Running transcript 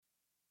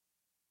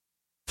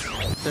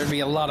there'd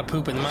be a lot of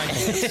poop in my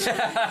pants.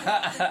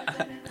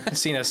 I've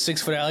seen a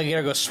 6-foot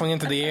alligator go swinging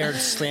through the air and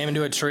slam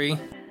into a tree.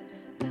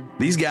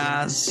 These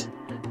guys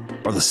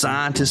are the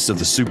scientists of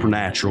the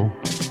supernatural,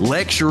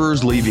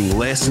 lecturers leaving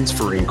lessons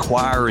for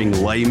inquiring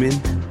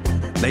laymen.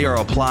 They are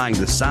applying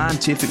the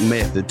scientific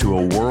method to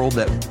a world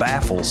that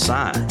baffles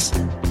science.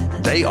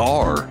 They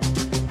are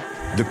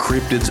the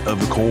cryptids of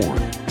the corn.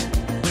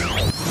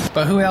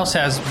 But who else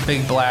has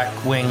big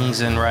black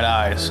wings and red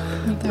eyes?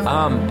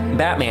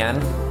 Batman.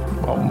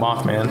 Oh,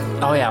 Mothman.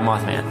 Oh yeah,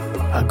 Mothman.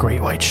 A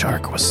great white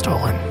shark was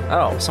stolen.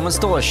 Oh, someone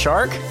stole a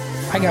shark?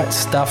 I got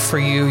stuff for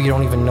you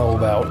don't even know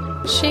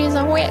about. She's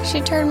a witch. She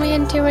turned me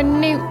into a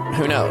newt.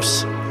 Who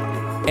knows?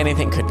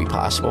 Anything could be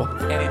possible.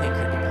 Anything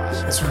could be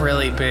possible. It's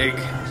really big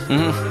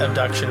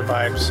abduction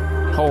vibes.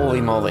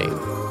 Holy moly.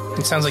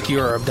 It sounds like you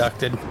were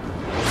abducted.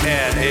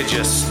 And it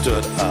just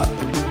stood up.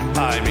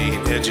 I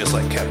mean, it just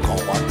like kept going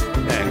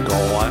and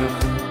going.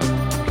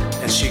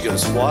 And she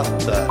goes, what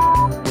the?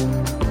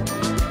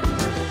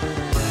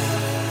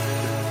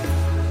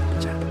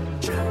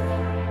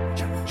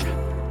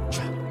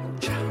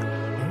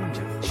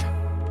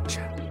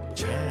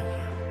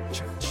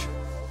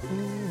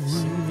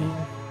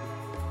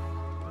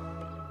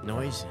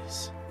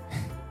 Noises.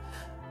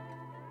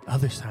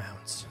 Other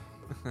sounds.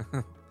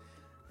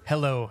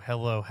 Hello,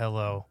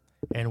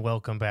 and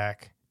welcome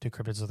back to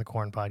Cryptids of the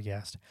Corn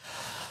podcast.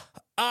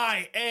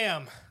 I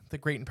am the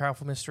great and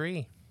powerful Mr.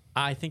 E.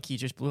 I think he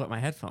just blew up my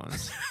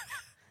headphones.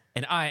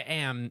 And I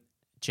am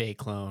J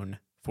Clone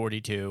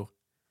 42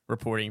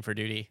 reporting for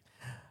duty.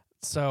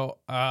 So,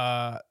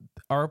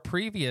 our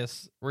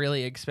previous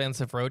really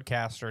expensive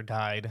Rodecaster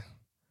died.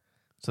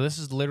 So this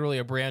is literally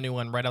a brand new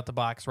one right out the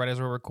box, right as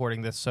we're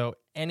recording this. So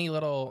any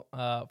little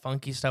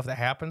funky stuff that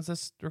happens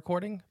this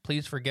recording,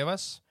 please forgive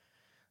us.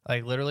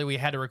 Like literally we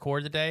had to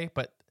record today,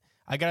 but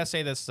I got to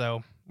say this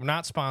though. We're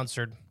not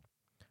sponsored,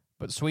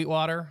 but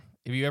Sweetwater,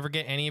 if you ever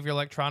get any of your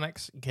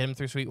electronics, get them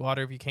through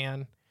Sweetwater if you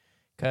can.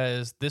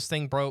 Because this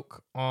thing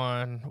broke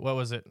on, what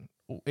was it?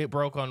 It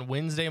broke on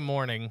Wednesday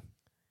morning,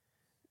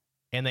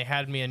 and they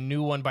had me a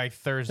new one by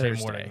Thursday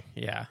morning.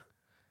 Yeah.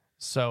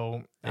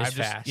 So It's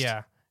fast.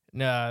 Yeah.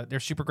 No, they're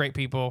super great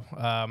people.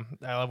 I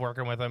love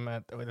working with them.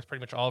 There's pretty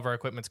much all of our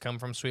equipment's come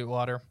from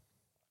Sweetwater.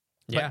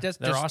 Yeah,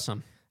 they're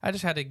awesome. I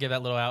just had to give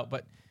that little out,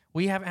 but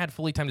we haven't had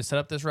fully time to set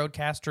up this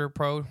Rodecaster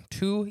Pro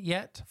 2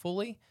 yet,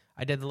 fully.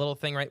 I did the little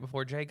thing right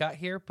before Jay got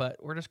here, but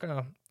we're just going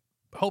to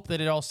hope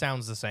that it all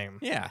sounds the same.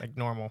 Yeah. Like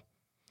normal.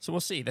 So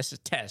we'll see. This is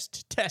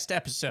test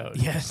episode.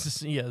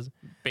 Yes, yes.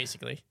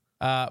 Basically.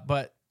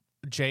 But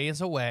Jay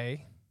is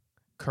away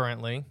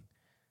currently.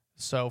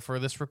 So for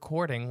this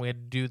recording, we had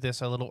to do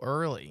this a little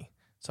early.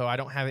 So I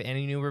don't have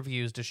any new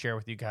reviews to share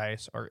with you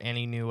guys or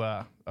any new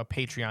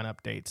Patreon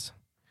updates.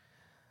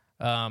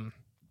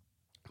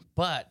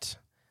 But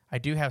I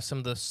do have some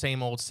of the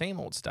same old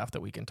stuff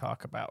that we can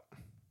talk about.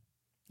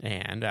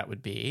 And that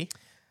would be?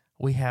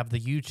 We have the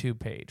YouTube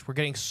page. We're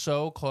getting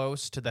so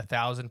close to the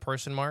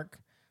 1,000-person mark.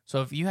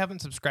 So if you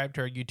haven't subscribed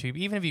to our YouTube,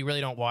 even if you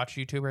really don't watch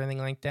YouTube or anything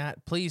like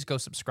that, please go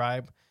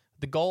subscribe.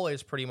 The goal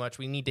is pretty much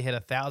we need to hit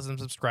 1,000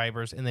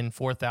 subscribers and then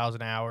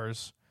 4,000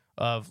 hours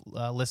of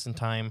listen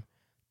time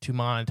to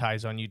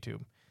monetize on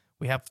YouTube.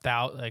 We have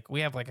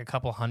like a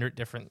couple hundred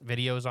different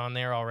videos on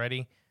there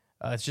already.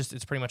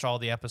 It's pretty much all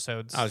the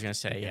episodes. I was gonna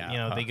say,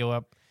 yeah, they go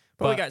up.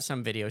 But we got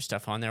some video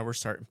stuff on there. We're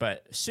starting,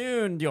 but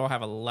soon you'll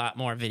have a lot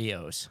more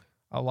videos.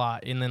 A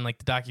lot, and then like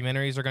the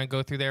documentaries are going to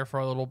go through there for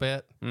a little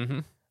bit.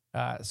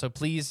 Mm-hmm. So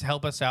please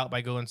help us out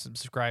by going and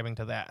subscribing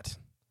to that.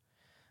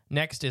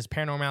 Next is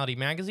Paranormality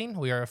Magazine.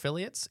 We are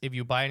affiliates. If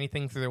you buy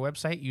anything through their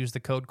website, use the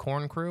code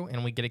CORNCREW,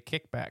 and we get a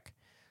kickback.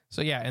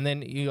 So yeah, and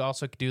then you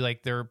also could do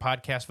like their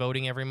podcast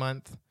voting every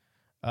month.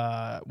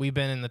 We've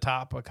been in the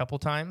top a couple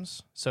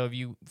times, so if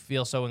you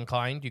feel so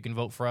inclined, you can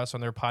vote for us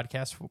on their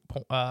podcast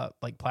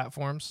like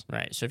platforms.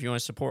 Right. So if you want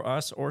to support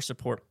us or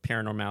support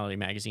Paranormality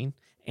Magazine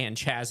and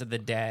Chaz of the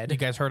Dead, you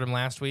guys heard him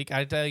last week.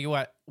 I tell you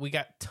what, we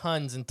got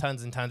tons and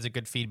tons and tons of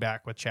good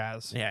feedback with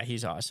Chaz. Yeah,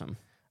 he's awesome.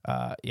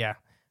 Yeah.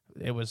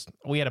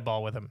 We had a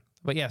ball with him.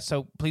 But yeah,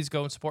 so please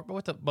go and support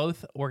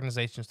both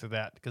organizations through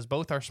that, because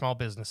both are small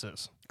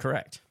businesses.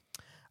 Correct.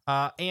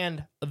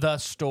 And the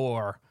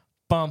store.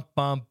 Bum,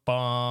 bum,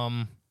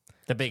 bum.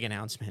 The big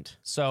announcement.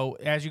 So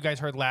as you guys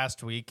heard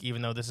last week,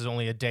 even though this is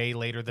only a day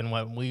later than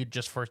when we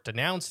just first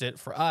announced it,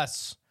 for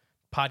us,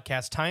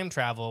 podcast time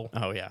travel.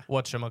 Oh, yeah.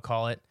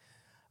 Whatchamacallit.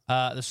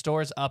 The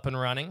store is up and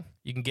running.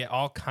 You can get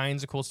all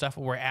kinds of cool stuff.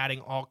 We're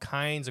adding all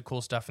kinds of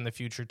cool stuff in the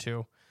future,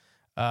 too.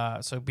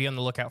 So be on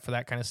the lookout for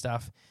that kind of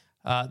stuff.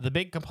 The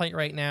big complaint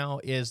right now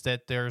is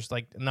that there's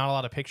like not a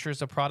lot of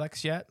pictures of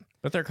products yet.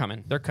 But they're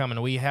coming. They're coming.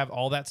 We have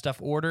all that stuff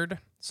ordered.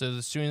 So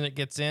as soon as it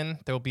gets in,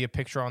 there will be a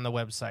picture on the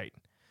website.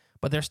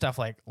 But there's stuff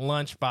like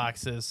lunch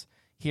boxes.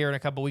 Here in a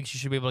couple weeks, you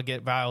should be able to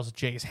get vials of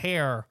Jay's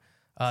hair,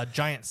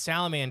 giant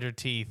salamander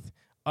teeth,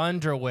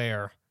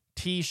 underwear,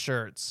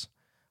 T-shirts.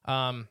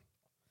 And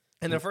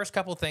the first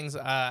couple things,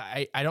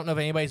 I don't know if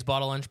anybody's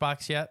bought a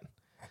lunchbox yet,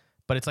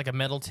 but it's like a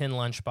metal tin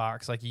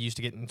lunchbox like you used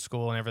to get in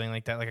school and everything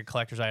like that, like a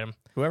collector's item.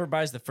 Whoever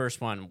buys the first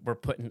one, we're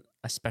putting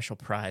a special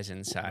prize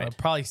inside.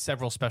 Probably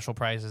several special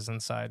prizes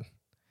inside.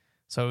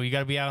 So you got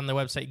to be out on the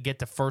website, get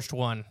the first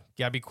one. You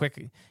got to be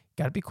quick.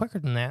 Got to be quicker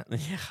than that.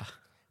 Yeah.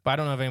 But I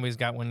don't know if anybody's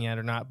got one yet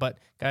or not. But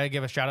got to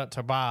give a shout out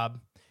to Bob.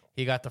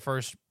 He got the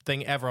first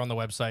thing ever on the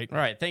website. All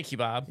right. Thank you,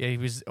 Bob. Yeah, he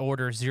was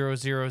order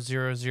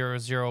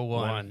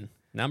 000001.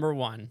 Number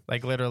one.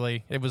 Like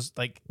literally, it was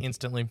like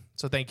instantly.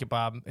 So thank you,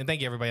 Bob, and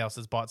thank you everybody else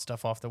that's bought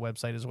stuff off the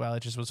website as well.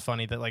 It just was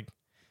funny that like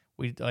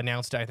we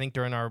announced it, I think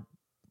during our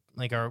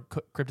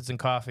Cryptids and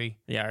Coffee.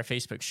 Yeah, our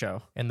Facebook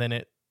show. And then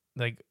it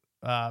like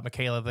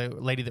Michaela, the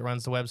lady that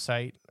runs the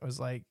website, was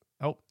like,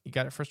 "Oh, you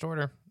got it first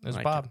order." It was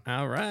Bob.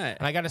 All right.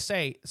 And I got to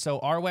say, so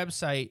our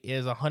website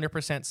is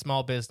 100%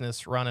 small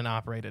business run and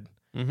operated.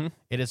 Mm-hmm.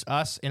 It is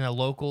us and a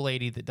local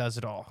lady that does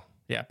it all.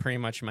 Yeah, pretty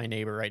much my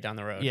neighbor right down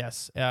the road.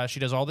 Yes. She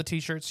does all the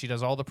T-shirts. She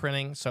does all the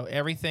printing. So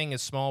everything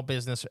is small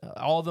business.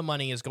 All the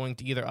money is going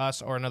to either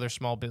us or another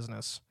small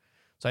business.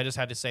 So I just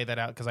had to say that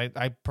out because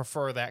I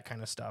prefer that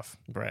kind of stuff.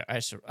 Right.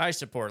 I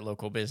support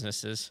local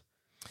businesses.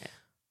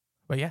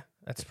 But yeah,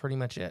 that's pretty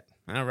much it.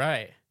 All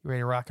right. You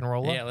ready to rock and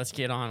roll? Yeah, let's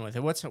get on with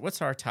it.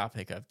 What's our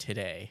topic of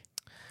today?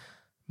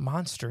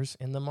 Monsters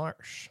in the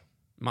Marsh.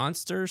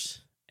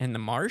 Monsters in the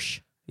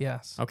Marsh?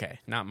 Yes. Okay,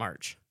 not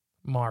March.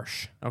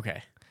 Marsh.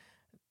 Okay.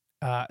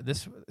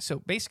 So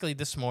basically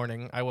this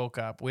morning I woke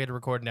up, we had to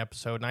record an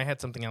episode, and I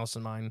had something else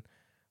in mind,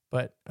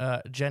 but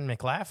Jen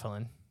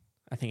McLaughlin.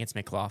 I think it's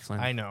McLaughlin.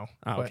 I know,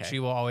 Oh, but okay. she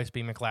will always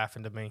be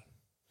McLaughlin to me.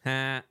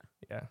 Ha.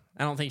 Yeah,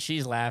 I don't think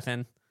she's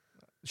laughing.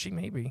 she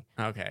may be.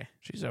 Okay.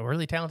 She's a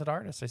really talented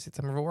artist. I see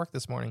some of her work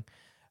this morning.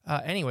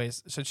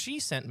 Anyways, so she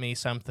sent me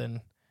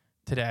something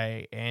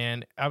today,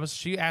 and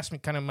she asked me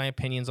kind of my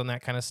opinions on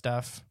that kind of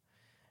stuff,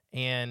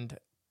 and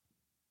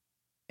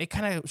it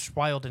kind of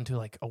spiraled into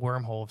like a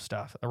wormhole of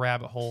stuff, a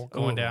rabbit hole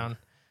going down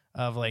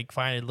of like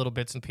finding little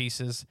bits and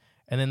pieces.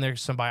 And then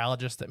there's some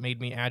biologists that made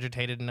me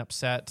agitated and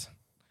upset.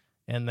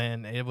 And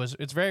then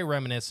it's very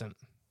reminiscent.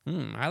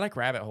 I like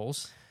rabbit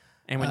holes.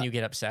 And when you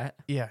get upset.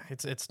 Yeah,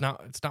 it's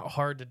not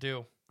hard to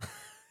do.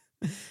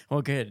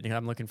 Well, good.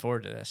 I'm looking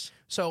forward to this.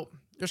 So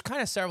there's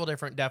kind of several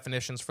different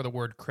definitions for the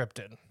word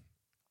cryptid.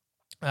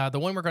 The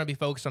one we're going to be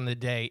focused on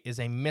today is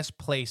a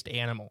misplaced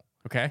animal.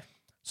 Okay.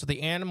 So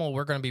the animal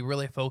we're going to be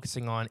really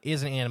focusing on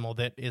is an animal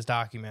that is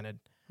documented,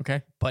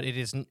 Okay. but it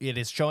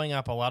is showing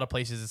up a lot of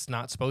places it's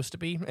not supposed to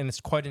be, and it's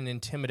quite an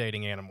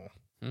intimidating animal.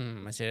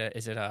 Is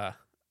it a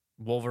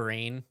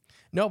Wolverine?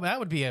 No, but that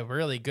would be a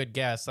really good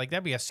guess. Like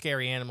that'd be a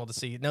scary animal to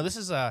see. No, this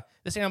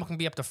animal can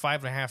be up to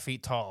 5.5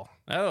 feet tall,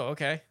 Oh,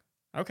 okay.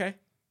 Okay.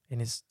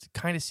 and is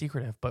kind of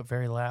secretive but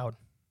very loud.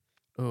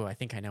 Ooh, I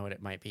think I know what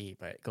it might be,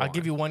 but go I'll on.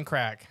 give you one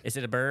crack. Is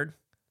it a bird?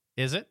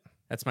 Is it?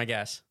 That's my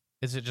guess.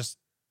 Is it just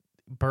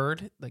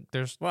bird? Like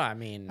there's Well, I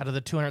mean, out of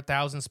the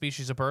 200,000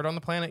 species of bird on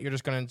the planet, you're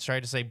just going to try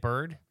to say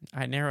bird?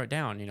 I narrow it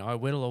down. I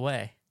whittle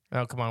away.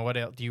 Oh, come on. What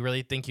else? Do you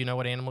really think you know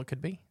what animal it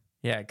could be?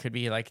 Yeah, it could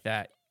be like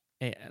that,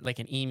 like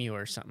an emu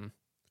or something,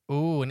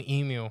 Ooh, an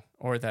emu.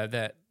 or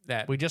that.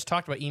 We just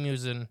talked about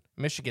emus in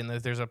Michigan.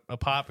 That there's a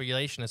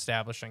population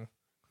establishing.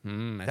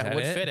 Is That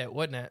would fit it,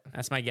 wouldn't it?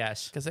 That's my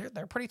guess. Because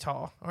they're pretty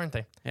tall, aren't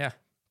they? Yeah.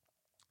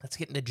 Let's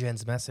get into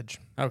Jen's message.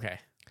 Okay.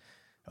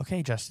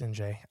 Okay, Justin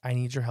J., I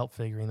need your help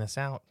figuring this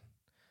out.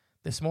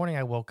 This morning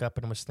I woke up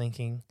and was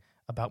thinking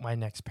about my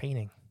next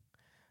painting.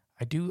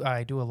 I do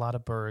a lot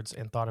of birds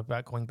and thought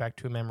about going back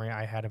to a memory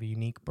I had of a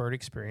unique bird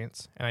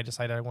experience, and I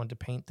decided I wanted to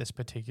paint this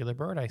particular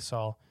bird I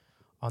saw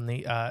on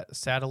the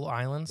Saddle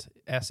Islands,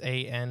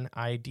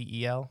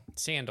 Sandel,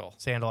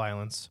 Sandal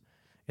Islands,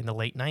 in the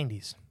late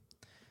 90s.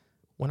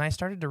 When I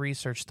started to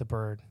research the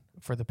bird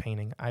for the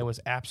painting, I was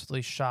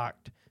absolutely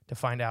shocked to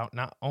find out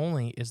not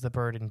only is the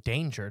bird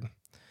endangered,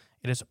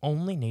 it is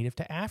only native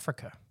to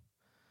Africa.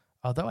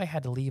 Although I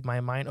had to leave my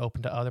mind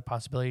open to other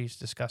possibilities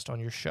discussed on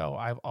your show,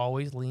 I've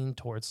always leaned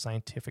towards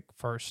scientific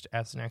first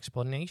as an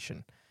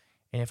explanation.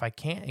 And if I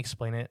can't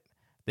explain it,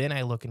 then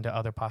I look into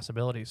other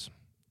possibilities.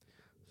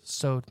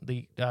 So to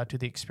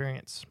the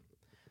experience.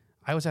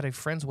 I was at a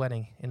friend's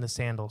wedding in the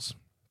Sandals.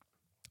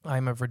 I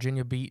am from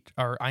Virginia Beach.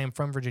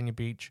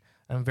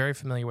 I'm very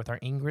familiar with our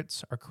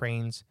egrets, our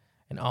cranes,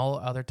 and all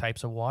other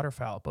types of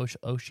waterfowl, both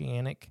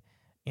oceanic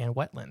and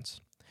wetlands.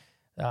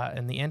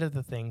 And the end of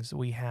the things,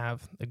 we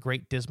have the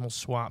Great Dismal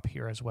Swamp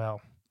here as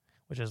well,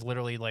 which is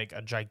literally like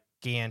a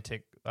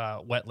gigantic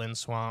wetland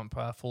swamp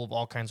full of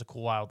all kinds of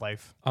cool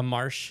wildlife. A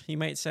marsh, you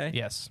might say?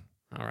 Yes.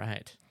 All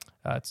right.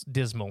 It's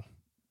dismal.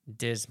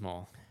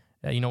 Dismal.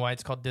 You know why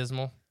it's called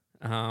dismal?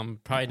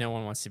 Probably no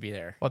one wants to be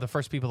there. Well, the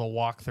first people to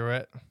walk through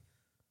it.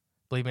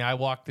 Believe me, I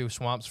walked through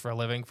swamps for a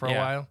living for a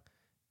while.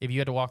 If you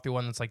had to walk through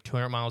one that's like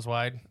 200 miles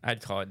wide,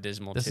 I'd call it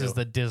dismal, this is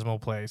the dismal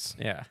place.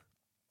 Yeah.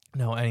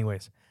 No,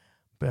 anyways,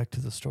 back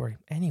to the story.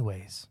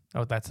 Anyways,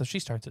 that's how she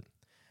starts it.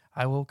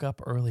 I woke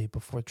up early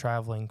before my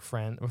traveling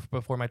friends,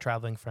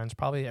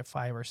 probably at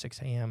 5 or 6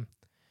 a.m.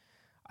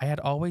 I had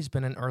always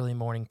been an early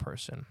morning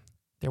person.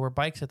 There were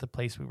bikes at the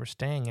place we were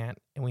staying at,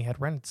 and we had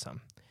rented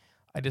some.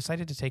 I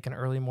decided to take an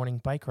early morning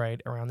bike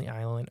ride around the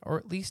island, or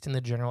at least in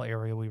the general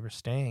area we were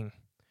staying.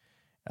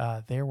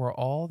 There were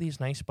all these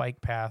nice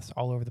bike paths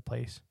all over the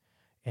place,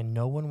 and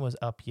no one was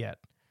up yet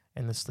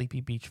in the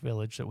sleepy beach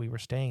village that we were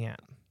staying at.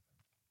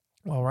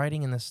 While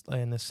riding in this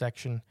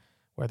section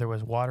where there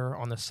was water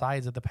on the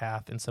sides of the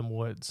path in some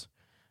woods,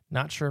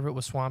 not sure if it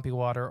was swampy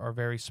water or a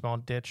very small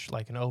ditch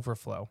like an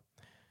overflow,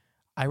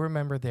 I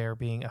remember there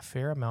being a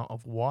fair amount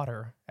of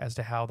water as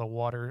to how the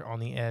water on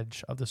the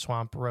edge of the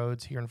swamp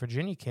roads here in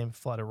Virginia can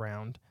flood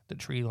around the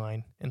tree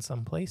line in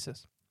some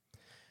places.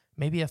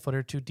 Maybe a foot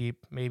or two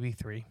deep, maybe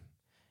 3.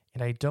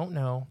 And I don't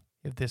know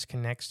if this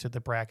connects to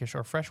the brackish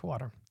or fresh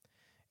water.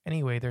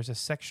 Anyway, there's a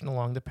section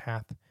along the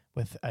path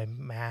with a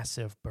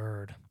massive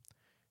bird.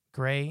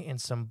 Gray and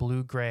some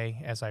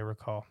blue-gray, as I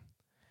recall.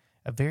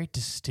 A very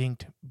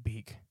distinct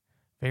beak,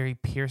 very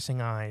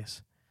piercing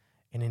eyes,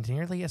 and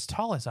nearly as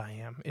tall as I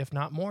am, if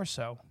not more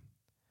so.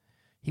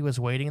 He was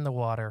wading in the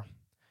water.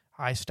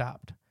 I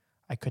stopped.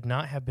 I could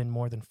not have been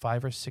more than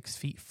 5 or 6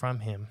 feet from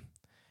him,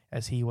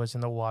 as he was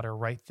in the water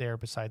right there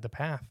beside the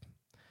path.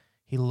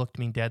 He looked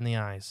me dead in the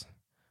eyes.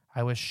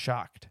 I was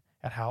shocked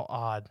at how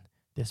odd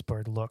this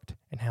bird looked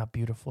and how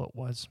beautiful it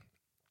was.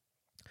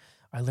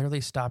 I literally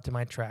stopped in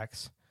my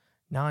tracks.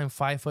 Now I'm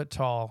 5 foot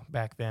tall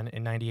back then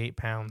and 98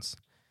 pounds.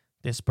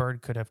 This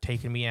bird could have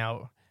taken me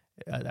out.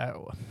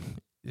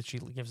 She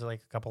gives it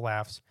like a couple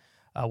laughs.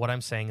 What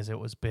I'm saying is it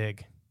was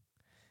big.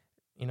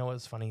 You know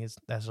what's funny is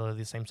that's literally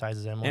the same size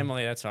as Emily.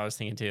 Emily, that's what I was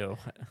thinking too.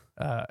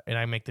 And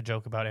I make the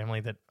joke about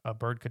Emily that a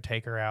bird could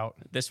take her out.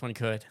 This one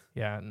could.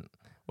 Yeah.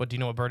 What, do you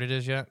know what bird it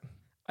is yet?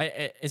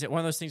 Is it one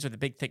of those things with the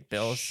big thick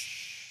bills?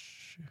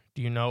 Shh.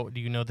 Do you know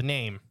the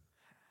name?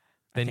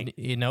 Then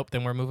nope.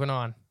 Then we're moving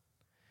on.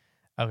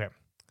 Okay.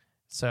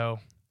 So,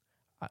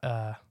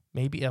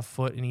 maybe a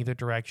foot in either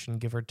direction,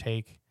 give or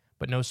take,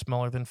 but no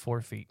smaller than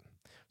 4 feet.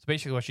 So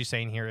basically what she's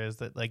saying here is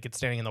that like it's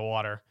standing in the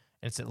water,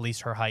 and it's at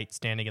least her height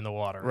standing in the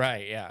water.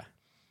 Right, yeah.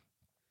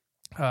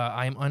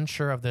 I am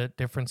unsure of the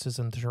differences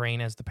in the terrain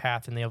as the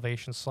path and the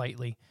elevation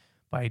slightly,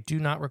 but I do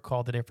not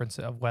recall the difference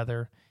of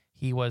whether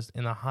he was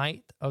in the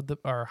height of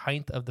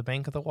the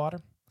bank of the water.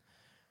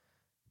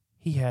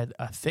 He had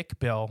a thick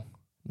bill,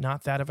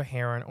 not that of a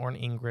heron or an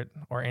egret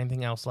or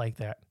anything else like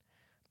that.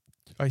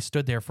 I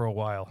stood there for a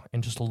while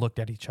and just looked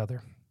at each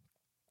other.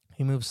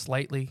 He moved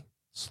slightly,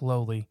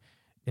 slowly,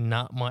 and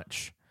not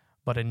much,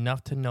 but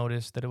enough to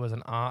notice that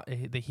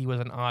that he was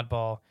an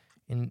oddball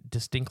and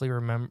distinctly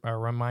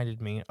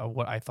reminded me of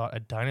what I thought a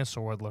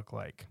dinosaur would look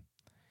like.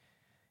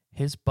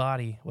 His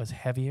body was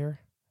heavier,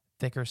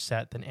 thicker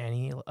set than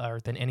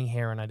any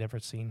heron I'd ever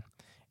seen,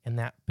 and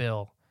that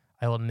bill,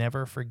 I will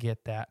never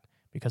forget that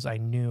because I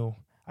knew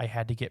I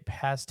had to get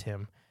past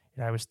him,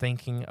 and I was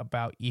thinking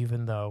about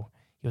even though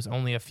he was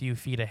only a few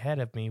feet ahead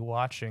of me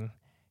watching,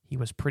 he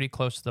was pretty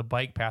close to the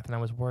bike path, and I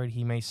was worried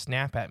he may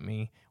snap at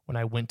me when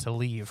I went to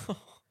leave.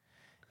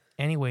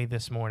 Anyway,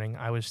 this morning,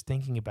 I was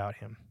thinking about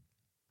him.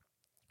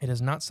 It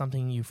is not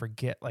something you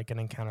forget like an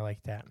encounter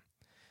like that.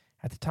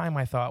 At the time,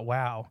 I thought,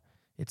 wow,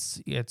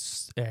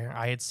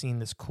 I had seen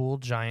this cool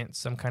giant,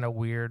 some kind of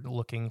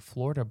weird-looking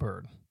Florida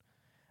bird.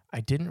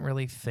 I didn't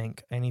really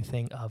think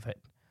anything of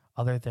it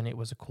other than it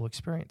was a cool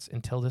experience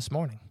until this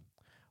morning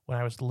when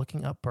I was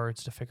looking up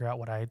birds to figure out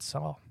what I had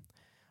saw.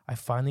 I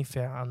finally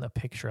found a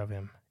picture of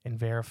him and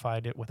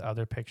verified it with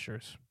other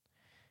pictures.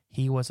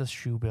 He was a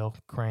shoebill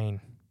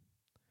crane.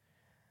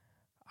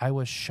 I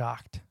was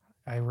shocked.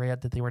 I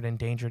read that they were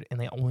endangered and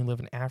they only live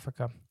in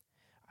Africa.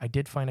 I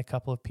did find a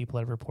couple of people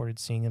that reported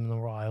seeing them in the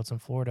wilds in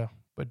Florida,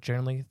 but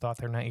generally thought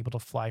they're not able to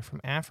fly from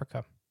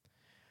Africa.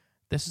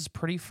 This is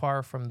pretty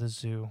far from the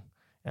zoo,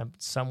 a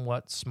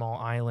somewhat small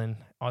island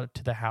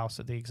to the house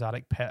of the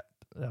exotic pet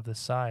of this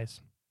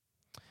size.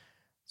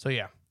 So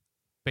yeah,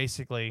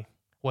 basically,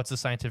 what's the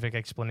scientific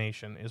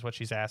explanation is what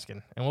she's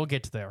asking, and we'll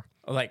get to there.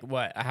 Like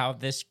what? How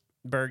this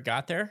bird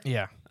got there?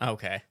 Yeah.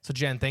 Okay. So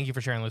Jen, thank you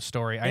for sharing this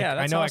story. Yeah,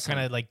 I know awesome. I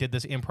kind of like did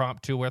this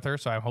impromptu with her,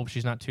 so I hope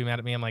she's not too mad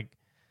at me. I'm like,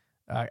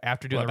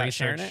 after doing the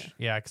sharing research, it?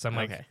 yeah, because I'm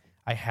like, Okay.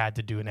 I had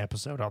to do an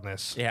episode on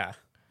this. Yeah.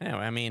 Anyway,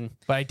 I mean,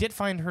 But I did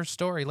find her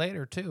story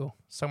later too,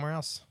 somewhere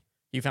else.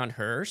 you found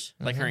hers,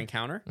 like her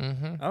encounter.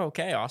 Mm-hmm. Oh,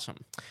 okay, awesome.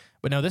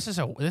 But no, this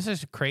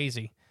is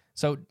crazy.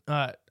 So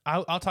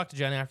I'll talk to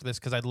Jen after this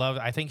because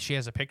I think she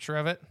has a picture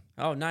of it,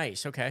 Oh,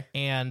 nice. Okay.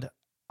 and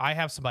I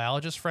have some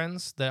biologist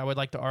friends that I would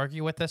like to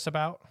argue with this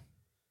about.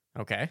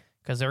 Okay.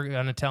 Because they're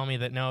going to tell me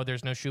that no,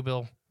 there's no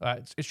shoebill.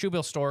 It's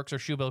shoebill storks or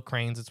shoebill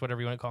cranes. It's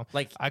whatever you want to call them.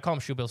 Like, I call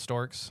them shoebill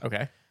storks,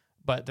 okay.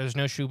 but there's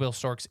no shoebill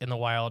storks in the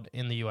wild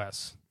in the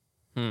U.S.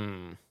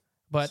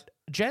 But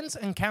Jen's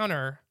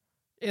encounter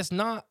is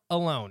not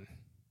alone.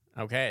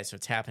 Okay, so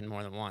it's happened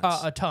more than once.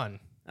 A ton.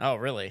 Oh,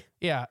 really?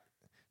 Yeah.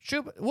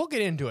 We'll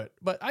get into it,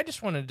 but I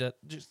just wanted to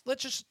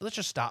let's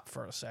just stop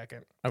for a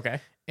second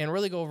Okay. and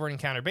really go over an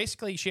encounter.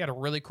 Basically, she had a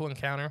really cool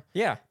encounter,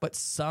 Yeah. but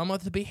some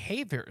of the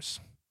behaviors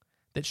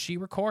that she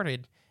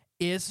recorded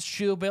is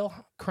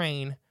shoebill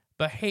crane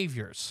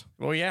behaviors.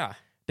 Well, yeah.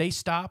 They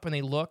stop and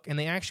they look and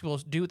they actually will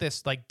do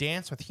this like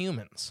dance with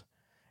humans.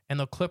 and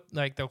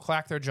they'll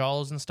clack their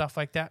jaws and stuff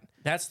like that.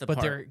 That's the but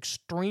part. they're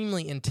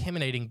extremely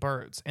intimidating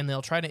birds, and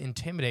they'll try to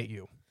intimidate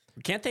you.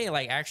 Can't they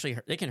like actually?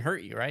 They can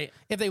hurt you, right?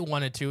 If they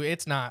wanted to,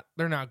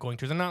 they're not going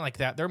to. They're not like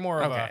that. They're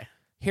more of a,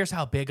 here's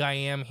how big I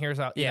am. Here's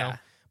how, you know.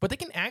 But they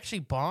can actually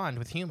bond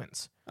with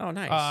humans. Oh,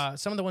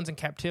 nice. Some of the ones in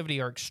captivity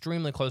are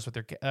extremely close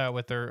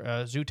with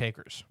their zoo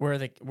takers. Where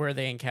are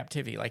they in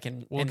captivity? Like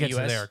We'll in get the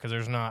to US? there because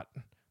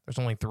there's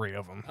only 3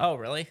 of them. Oh,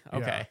 really? Yeah.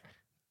 Okay.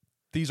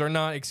 These are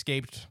not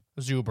escaped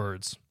zoo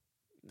birds.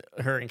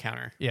 Her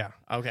encounter. Yeah.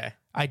 Okay.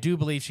 I do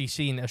believe she's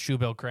seen a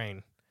shoebill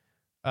crane.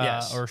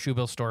 Yes. Or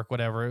shoebill stork,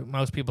 whatever.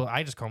 Most people,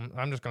 I'm just going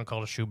to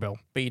call it a shoebill.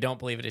 But you don't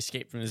believe it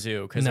escaped from the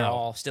zoo because they're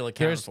all still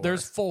accounted for.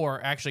 There's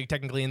 4 actually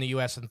technically in the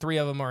U.S. and 3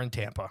 of them are in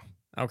Tampa.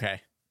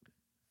 Okay.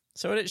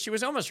 So she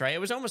was almost right.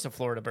 It was almost a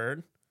Florida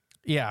bird.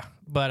 Yeah,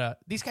 but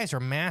these guys are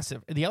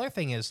massive. The other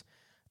thing is,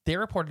 they're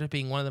reported as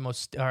being one of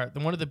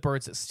the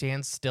birds that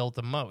stands still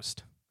the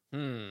most.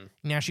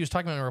 Now she was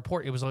talking about in a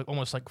report. It was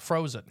almost like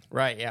frozen.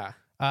 Right. Yeah.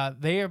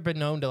 They have been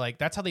known to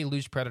that's how they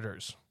lose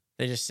predators.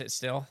 They just sit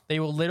still. They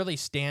will literally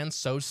stand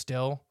so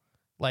still,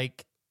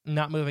 like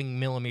not moving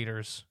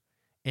millimeters,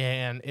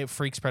 and it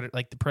freaks predators.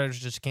 Like the predators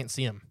just can't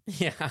see them.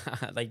 Yeah,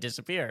 like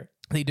disappear.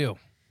 They do.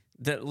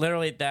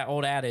 Literally that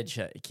old adage: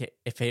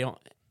 if you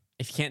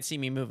can't see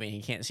me moving,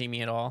 you can't see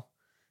me at all.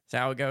 Is that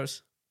how it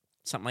goes?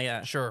 Something like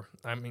that. Sure.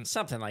 I mean,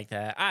 something like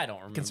that. I don't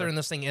remember. Considering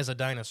this thing is a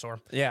dinosaur.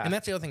 Yeah. And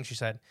that's the other thing she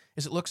said,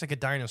 is it looks like a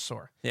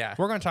dinosaur. Yeah.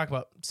 We're going to talk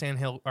about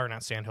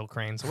not sandhill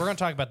cranes. We're going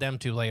to talk about them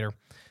too later.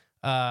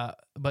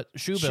 But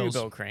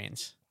shoebill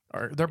cranes.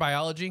 Their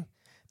biology,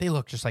 they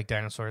look just like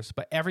dinosaurs.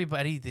 But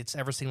everybody that's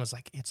ever seen was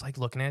like, it's like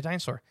looking at a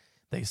dinosaur.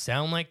 They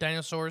sound like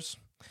dinosaurs.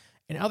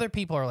 And other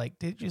people are like,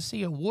 did you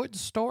see a wood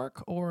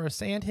stork or a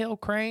sandhill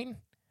crane?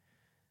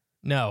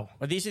 No.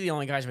 Well, these are the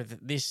only guys with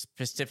this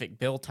specific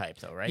bill type,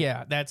 though, right?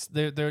 Yeah,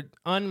 they're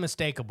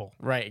unmistakable.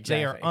 Right, exactly.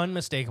 They are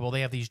unmistakable.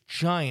 They have these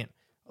giant,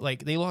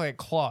 they look like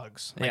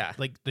clogs.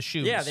 Like the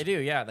shoes. Yeah, they do.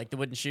 Yeah, like the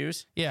wooden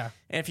shoes. Yeah.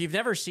 And if you've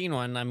never seen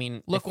one, I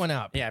mean, look one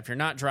up. Yeah, if you're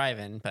not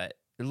driving, but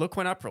look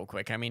one up real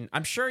quick. I mean,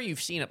 I'm sure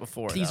you've seen it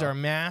before. These are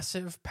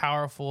massive,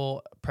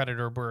 powerful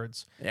predator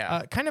birds.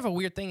 Yeah. Kind of a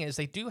weird thing is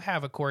they do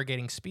have a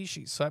corrugating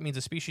species. So that means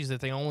a species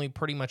that they only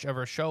pretty much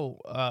ever show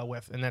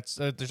with. And that's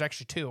there's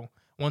actually 2.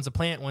 One's a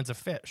plant, one's a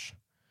fish.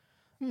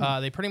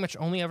 They pretty much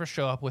only ever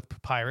show up with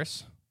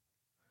papyrus.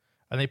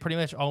 And they pretty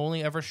much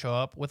only ever show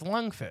up with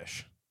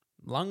lungfish.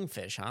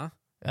 Lungfish, huh?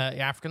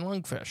 African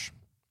lungfish.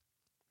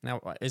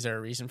 Now, is there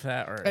a reason for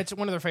that? Or It's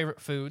one of their favorite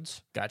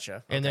foods. Gotcha.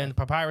 Okay. And then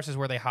papyrus is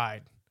where they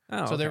hide.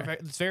 Oh, so okay.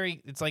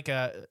 it's like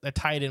a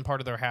tied-in part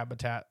of their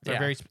habitat.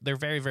 They're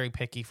very, very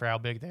picky for how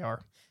big they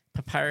are.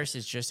 Papyrus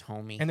is just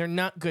homey. And they're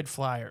not good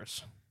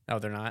flyers. Oh,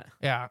 they're not?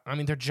 Yeah, I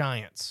mean, they're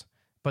giants,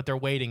 but they're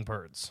wading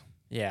birds.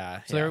 Yeah.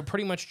 So they're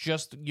pretty much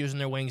just using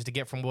their wings to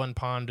get from one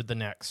pond to the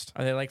next.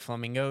 Are they like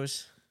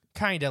flamingos?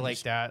 Kind of like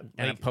that.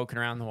 Kind of poking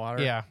around the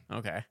water? Yeah.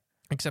 Okay.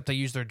 Except they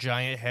use their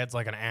giant heads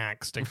like an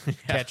axe to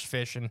catch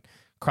fish and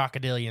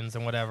crocodilians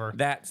and whatever.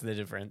 That's the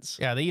difference.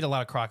 Yeah, they eat a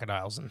lot of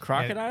crocodiles.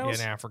 Crocodiles?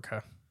 In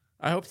Africa.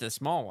 I hope the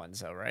small ones,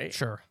 though, right?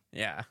 Sure.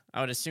 Yeah,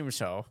 I would assume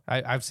so.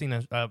 I've seen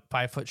a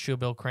 5-foot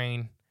shoebill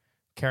crane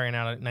carrying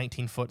out a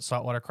 19-foot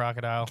saltwater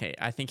crocodile. Okay,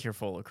 I think you're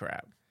full of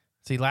crap.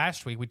 See,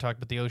 last week we talked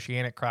about the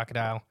oceanic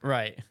crocodile,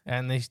 right?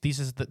 And this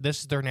is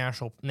their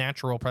natural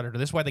predator.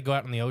 This is why they go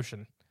out in the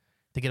ocean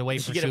to get away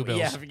from shoebills.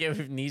 Yeah, to get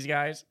away from these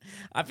guys.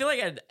 I feel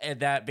like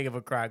that big of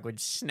a croc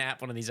would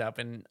snap one of these up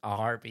in a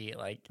heartbeat.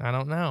 Like I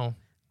don't know.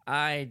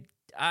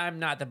 I'm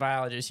not the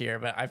biologist here,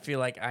 but I feel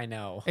like I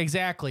know.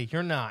 Exactly,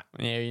 you're not.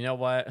 Yeah, you know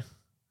what?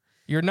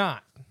 You're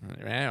not.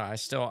 Man,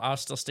 I'll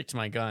still stick to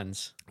my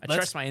guns. I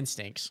trust my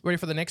instincts. Ready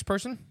for the next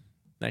person?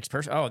 Next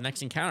person. Oh,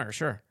 next encounter.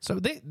 Sure. So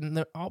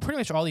pretty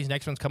much all these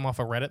next ones come off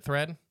a Reddit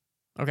thread.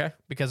 Okay.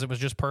 Because it was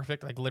just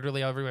perfect. Like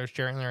literally everybody was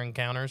sharing their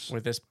encounters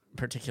with this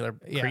particular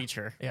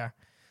creature. Yeah.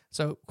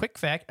 So quick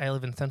fact: I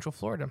live in Central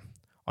Florida,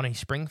 on a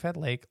spring-fed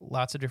lake,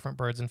 lots of different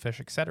birds and fish,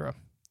 etc.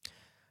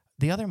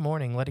 The other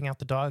morning, letting out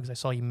the dogs, I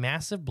saw a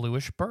massive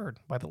bluish bird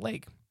by the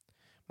lake.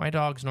 My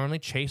dogs normally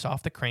chase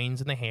off the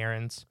cranes and the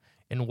herons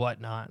and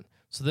whatnot,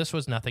 so this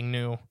was nothing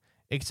new,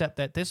 except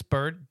that this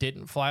bird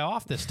didn't fly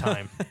off this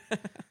time.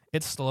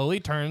 It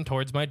slowly turned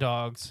towards my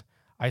dogs.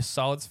 I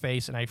saw its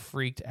face and I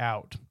freaked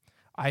out.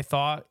 I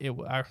thought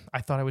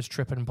I was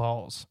tripping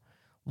balls.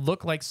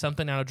 Looked like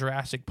something out of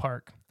Jurassic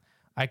Park.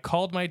 I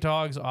called my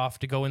dogs off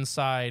to go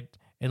inside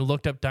and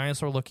looked up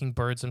dinosaur-looking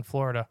birds in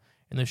Florida,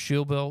 and the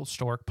shoebill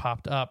stork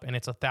popped up, and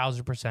it's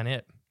 1,000%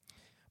 it.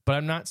 But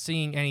I'm not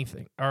seeing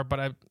anything,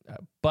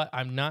 but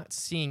I'm not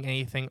seeing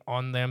anything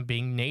on them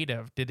being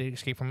native. Did it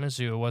escape from a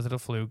zoo? Was it a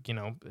fluke?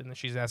 And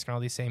she's asking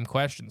all these same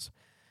questions.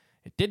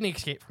 It didn't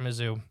escape from a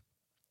zoo,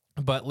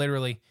 but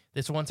literally,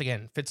 this once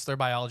again fits their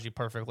biology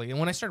perfectly. And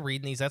when I started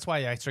reading these, that's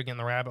why I started getting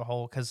the rabbit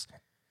hole, because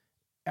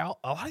a lot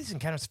of these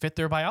encounters fit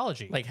their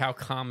biology. Like how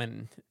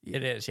common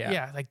it is, yeah.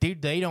 Yeah, like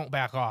they don't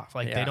back off.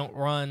 Like they don't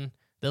run.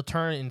 They'll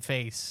turn and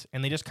face,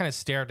 and they just kind of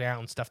stare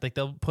down stuff. Like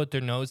they'll put their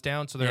nose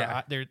down, so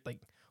they're like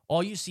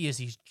all you see is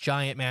these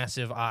giant,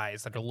 massive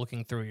eyes that are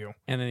looking through you.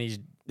 And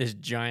then this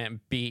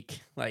giant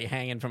beak like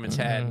hanging from its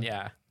head.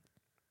 Yeah.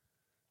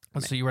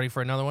 So you ready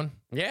for another one?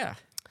 Yeah.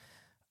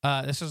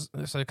 This is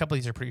a couple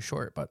of these are pretty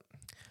short, but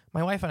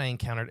my wife and I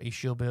encountered a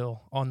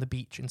shoebill on the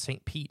beach in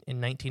St. Pete in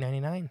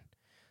 1999.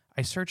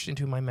 I searched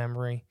into my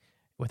memory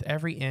with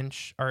every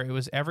inch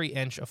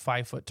of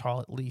 5 foot tall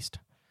at least.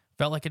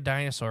 Felt like a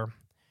dinosaur.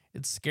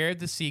 It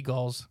scared the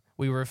seagulls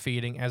we were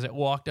feeding as it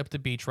walked up the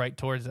beach right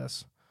towards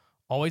us.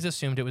 Always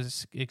assumed it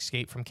was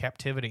escape from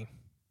captivity.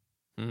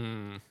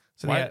 So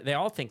they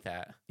all think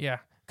that. Yeah,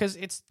 because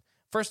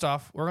first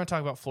off, we're going to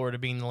talk about Florida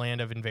being the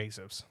land of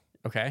invasives.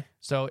 Okay.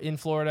 So in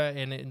Florida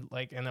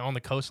and on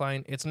the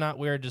coastline, it's not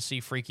weird to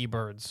see freaky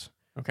birds.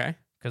 Okay.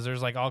 Because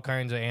there's like all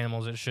kinds of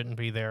animals that shouldn't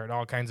be there, and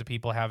all kinds of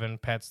people having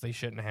pets they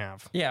shouldn't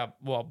have. Yeah.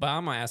 Well, but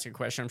I'm gonna ask a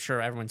question. I'm sure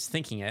everyone's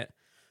thinking it.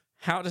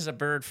 How does a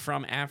bird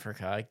from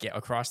Africa get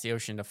across the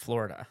ocean to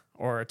Florida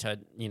or to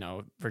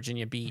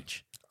Virginia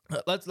Beach?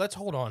 Let's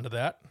hold on to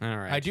that. All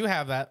right. I do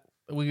have that.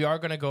 We are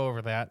going to go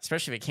over that.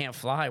 Especially if it can't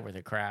fly with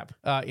a crab.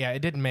 Yeah, it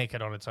didn't make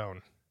it on its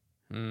own.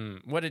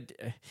 What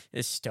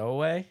is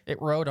stowaway?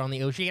 It rode on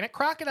the oceanic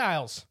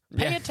crocodiles.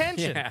 Pay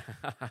attention. Yeah.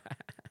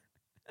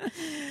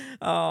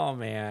 Oh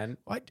man,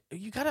 What?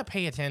 You got to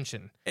pay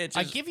attention.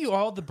 I give you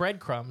all the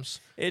breadcrumbs.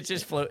 It's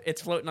just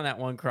It's floating on that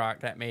one croc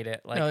that made it.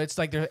 Like, No, it's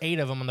like there's 8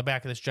 of them on the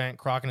back of this giant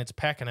croc, and it's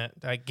pecking it.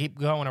 I keep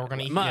going, or we're going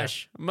to eat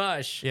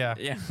mush. Yeah.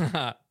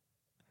 Yeah.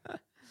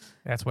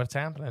 That's what's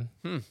happening.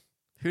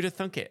 Who'd have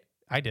thunk it?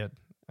 I did.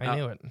 I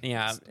knew it.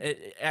 Yeah.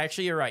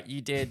 Actually, you're right.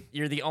 You did.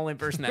 You're the only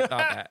person that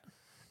thought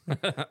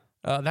that.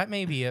 That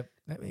may be a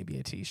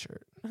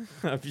T-shirt.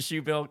 A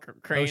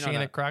shoebill crane.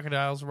 Oceanic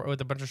crocodiles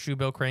with a bunch of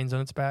shoebill cranes on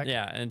its back.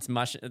 Yeah, and it's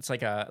mush. It's like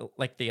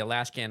the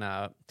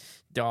Alaskan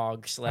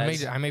dog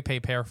sled. I may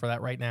pay pair for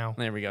that right now.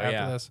 There we go.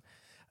 After this.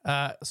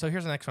 So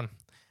here's the next one.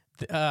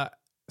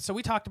 So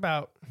we talked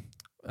about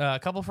a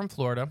couple from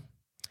Florida,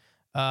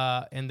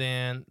 and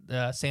then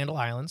the Sandal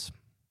Islands,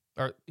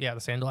 the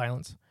Sandal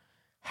Islands.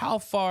 How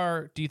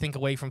far do you think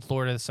away from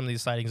Florida some of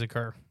these sightings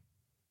occur?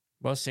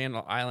 Well,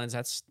 Sandal Islands.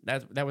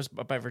 That was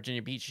up by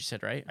Virginia Beach. You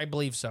said, right? I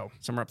believe so.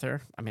 Somewhere up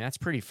there. I mean, that's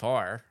pretty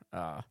far.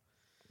 I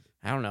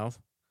don't know.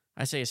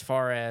 I say as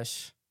far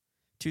as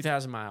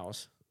 2,000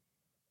 miles.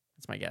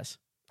 That's my guess.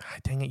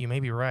 Dang it, you may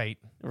be right.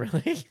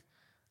 Really?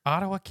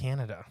 Ottawa,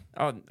 Canada.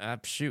 Oh,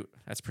 shoot.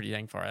 That's pretty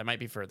dang far. That might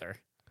be further.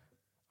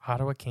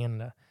 Ottawa,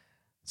 Canada.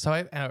 So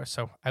I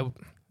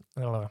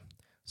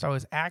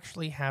was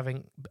actually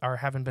having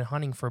been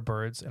hunting for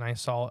birds, and I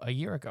saw a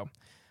year ago.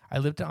 I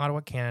lived in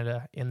Ottawa,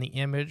 Canada, and the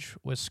image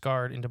was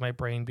scarred into my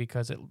brain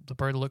because the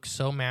bird looked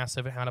so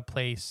massive and had a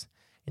place,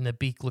 and the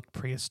beak looked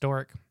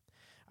prehistoric.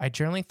 I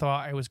generally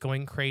thought I was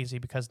going crazy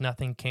because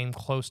nothing came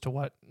close to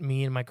what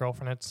me and my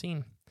girlfriend had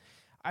seen.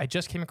 I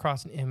just came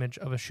across an image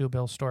of a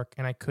shoebill stork,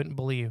 and I couldn't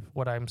believe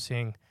what I'm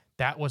seeing.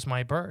 That was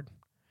my bird.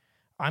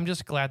 I'm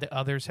just glad that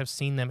others have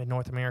seen them in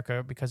North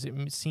America because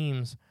it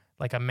seems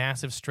like a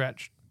massive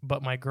stretch,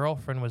 but my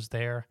girlfriend was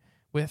there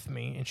with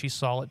me, and she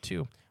saw it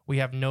too. We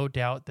have no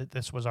doubt that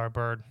this was our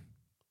bird.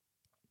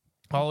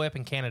 All the way up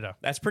in Canada.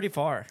 That's pretty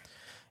far.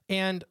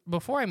 And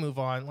before I move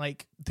on,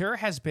 there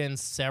has been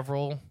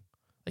several,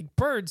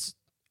 birds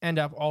end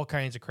up all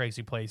kinds of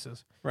crazy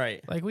places.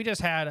 Right. We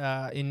just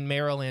had in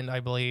Maryland,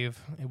 I believe,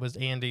 it was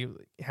Andy,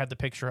 had the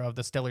picture of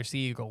the Steller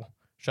sea eagle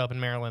show up in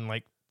Maryland,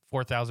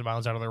 4,000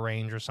 miles out of the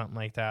range or something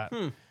like that.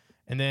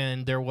 And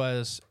then there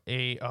was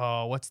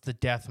what's the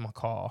death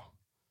macaw?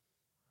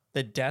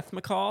 The death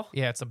macaw?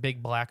 Yeah, it's a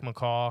big black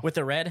macaw. With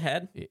the red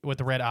head? With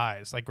the red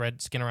eyes, red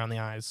skin around the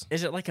eyes.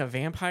 Is it like a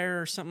vampire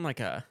or something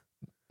like a...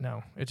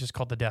 No, it's just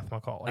called the death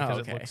macaw.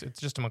 Okay. It's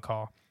just a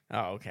macaw.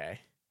 Oh, okay.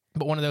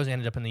 But one of those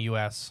ended up in the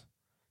U.S.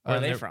 Where are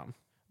they from?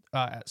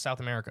 South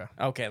America.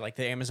 Okay, like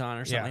the Amazon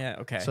or something? Yeah.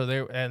 Okay. So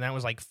and that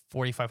was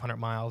 4,500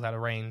 miles out of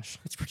range.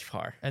 It's pretty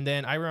far. And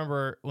then I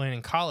remember when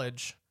in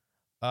college,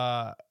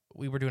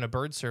 we were doing a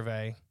bird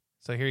survey.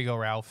 So here you go,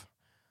 Ralph.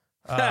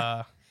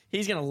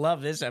 He's going to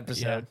love this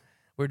episode. Yeah.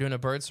 We were doing a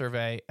bird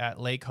survey at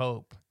Lake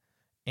Hope,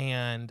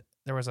 and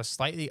there was a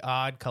slightly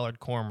odd colored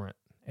cormorant.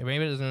 And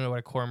maybe doesn't know what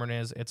a cormorant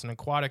is. It's an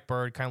aquatic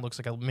bird, kind of looks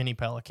like a mini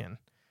pelican.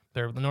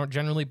 They're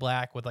generally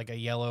black with a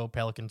yellow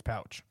pelican's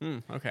pouch.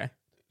 Okay.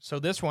 So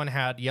this one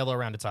had yellow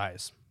around its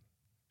eyes.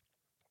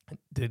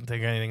 Didn't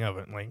think anything of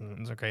it.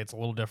 It's okay, it's a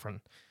little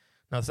different.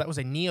 Now, so that was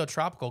a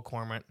neotropical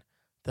cormorant.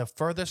 The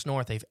furthest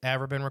north they've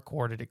ever been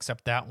recorded,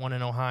 except that one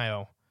in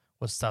Ohio,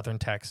 was southern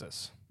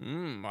Texas.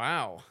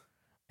 Wow.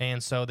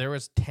 And so there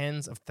was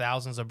tens of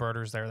thousands of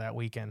birders there that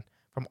weekend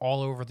from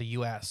all over the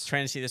U.S.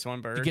 Trying to see this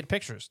one bird? To get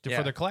pictures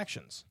for their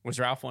collections. Was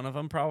Ralph one of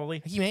them,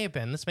 probably? He may have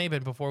been. This may have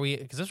been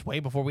because this was way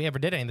before we ever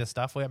did any of this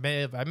stuff. I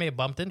may have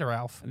bumped into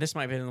Ralph. This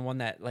might have been the one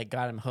that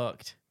got him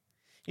hooked.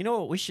 You know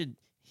what? We should...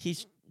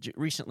 He's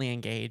recently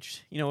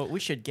engaged. You know what?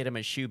 We should get him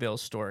a shoebill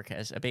stork,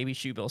 as a baby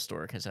shoebill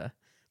stork as a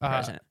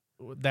present.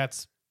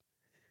 That's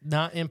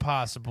not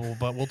impossible,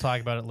 but we'll talk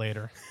about it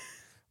later.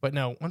 But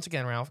no, once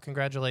again, Ralph,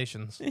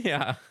 congratulations.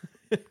 Yeah.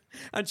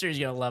 I'm sure he's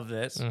going to love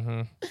this.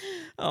 Mm-hmm.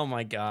 Oh,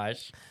 my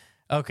gosh.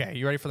 Okay,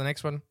 you ready for the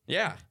next one?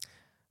 Yeah.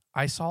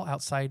 I saw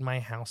outside my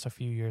house a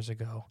few years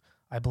ago.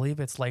 I believe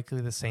it's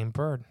likely the same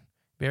bird.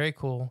 Very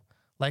cool.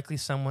 Likely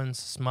someone's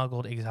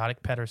smuggled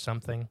exotic pet or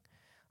something.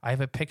 I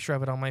have a picture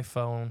of it on my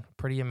phone.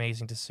 Pretty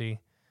amazing to see.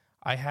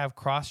 I have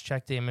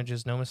cross-checked the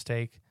images, no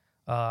mistake.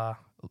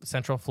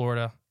 Central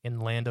Florida in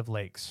land of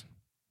lakes.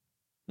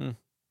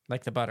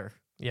 Like the butter.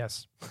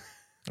 Yes.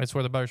 That's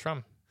where the butter's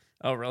from.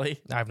 Oh, really?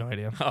 I have no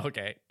idea.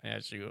 Okay. Yeah,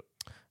 shoot.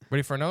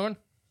 Ready for another one?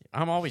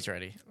 I'm always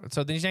ready.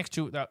 So these next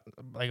two,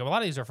 like a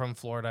lot of these are from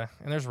Florida,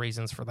 and there's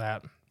reasons for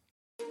that.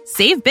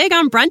 Save big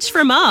on brunch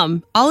for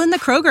mom, all in the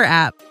Kroger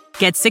app.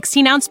 Get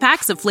 16-ounce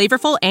packs of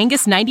flavorful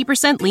Angus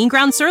 90% lean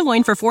ground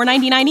sirloin for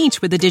 $4.99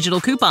 each with a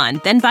digital coupon.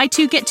 Then buy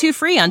 2, get 2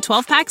 free on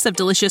 12 packs of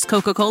delicious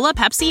Coca-Cola,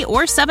 Pepsi,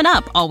 or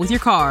 7-Up, all with your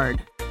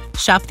card.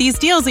 Shop these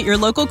deals at your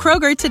local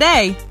Kroger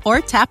today, or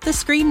tap the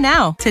screen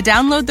now to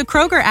download the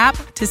Kroger app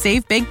to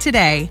save big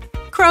today.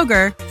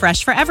 Kroger,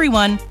 fresh for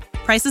everyone.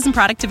 Prices and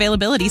product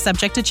availability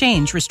subject to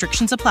change.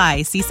 Restrictions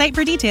apply. See site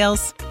for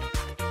details.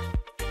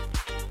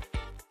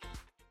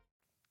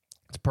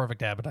 It's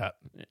perfect habitat.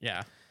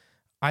 Yeah.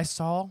 I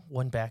saw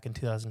one back in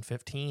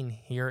 2015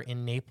 here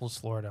in Naples,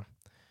 Florida.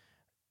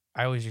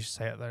 I always used to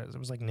say it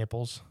was like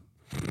nipples,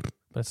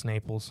 but it's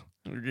Naples.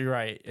 You're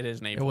right. It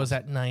is Naples. It was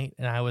at night,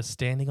 and I was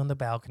standing on the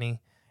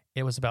balcony.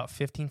 It was about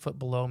 15 foot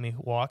below me,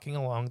 walking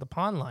along the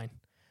pond line.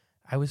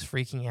 I was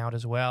freaking out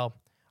as well.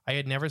 I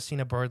had never seen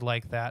a bird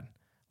like that.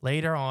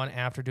 Later on,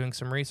 after doing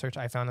some research,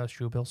 I found a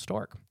shoebill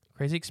stork.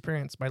 Crazy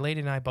experience. My lady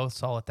and I both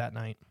saw it that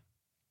night.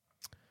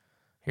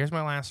 Here's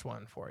my last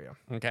one for you.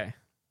 Okay.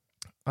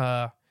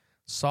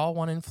 Saw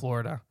one in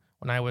Florida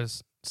when I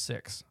was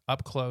 6,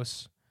 up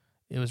close.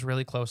 It was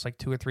really close, like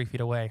 2 or 3 feet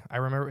away. I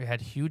remember it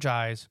had huge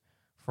eyes,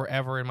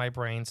 forever in my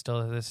brain,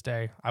 still to this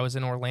day. I was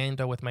in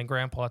Orlando with my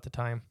grandpa at the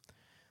time.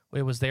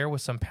 It was there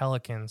with some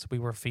pelicans we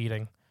were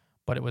feeding,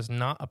 but it was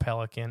not a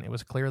pelican. It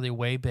was clearly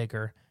way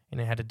bigger, and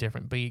it had a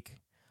different beak.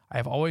 I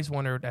have always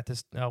wondered at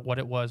this what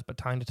it was, but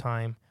time to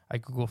time, I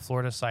Google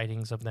Florida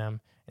sightings of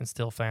them and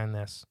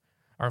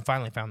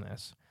finally found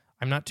this.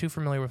 I'm not too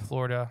familiar with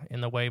Florida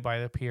in the way by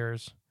the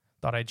peers.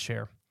 Thought I'd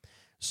share.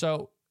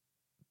 So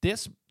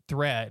this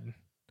thread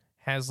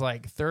has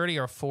like 30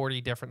 or 40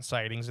 different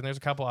sightings, and there's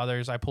a couple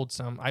others. I pulled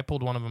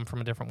one of them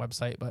from a different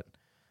website, but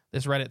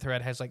this Reddit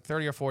thread has like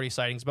 30 or 40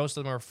 sightings. Most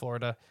of them are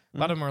Florida. A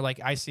lot of them are like,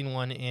 I seen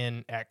one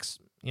in X.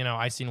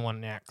 I seen one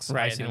in X.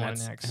 Right, I seen one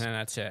in X. And then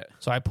that's it.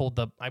 So I pulled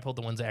the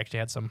ones that actually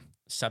had some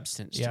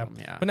Substance to them,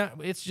 yeah. But not,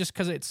 it's just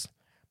because it's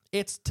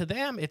to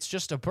them, it's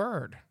just a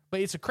bird.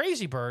 But it's a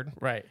crazy bird.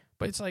 Right.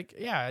 But it's like,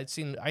 yeah,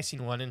 I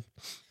seen one, and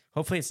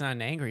Hopefully it's not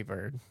an angry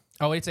bird.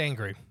 oh, it's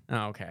angry.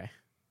 Oh, okay.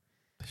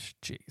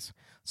 Jeez.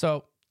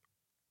 So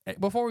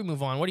before we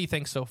move on, what do you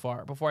think so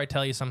far? Before I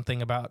tell you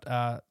something about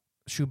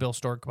shoebill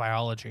stork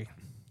biology.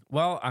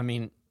 Well, I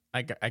mean,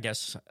 I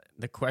guess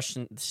the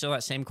question, still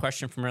that same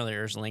question from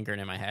earlier is lingering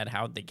in my head.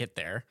 How'd they get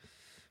there?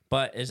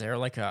 But is there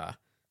like a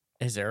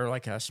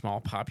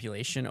small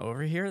population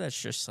over here that's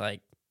just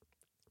like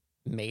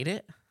made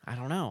it? I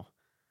don't know.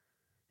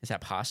 Is that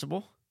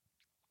possible?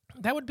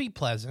 That would be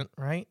pleasant,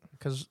 right?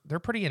 Because they're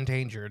pretty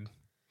endangered.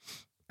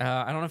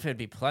 I don't know if it'd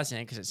be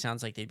pleasant because it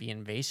sounds like they'd be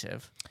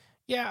invasive.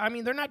 Yeah, I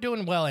mean, they're not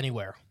doing well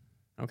anywhere.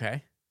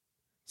 Okay.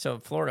 So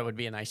Florida would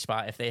be a nice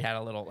spot if they had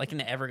a little, like in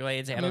the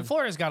Everglades. I mean,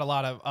 Florida's got a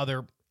lot of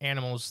other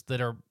animals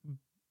that are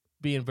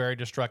being very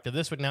destructive.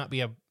 This would not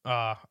be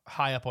a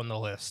high up on the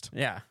list.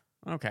 Yeah.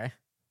 Okay.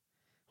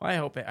 Well, I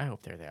hope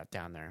they're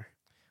down there.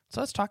 So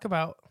let's talk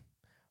about.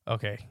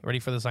 Okay, ready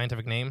for the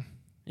scientific name?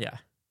 Yeah.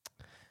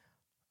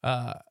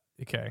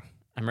 Okay.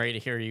 I'm ready to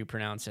hear you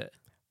pronounce it.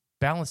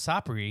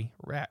 Balansapauri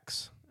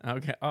rex.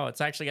 Okay. Oh,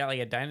 it's actually got like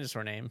a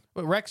dinosaur name.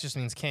 But rex just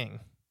means king.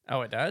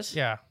 Oh, it does?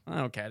 Yeah.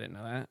 Okay, I didn't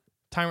know that.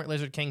 Tyrant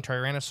lizard king,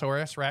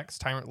 Tyrannosaurus rex,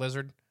 tyrant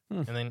lizard.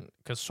 And then,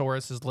 because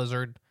saurus is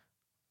lizard,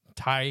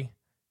 ty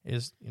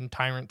is in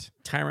tyrant.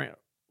 Tyrant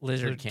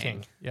lizard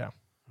king. Yeah.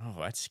 Oh,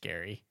 that's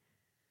scary.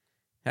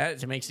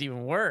 That makes it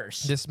even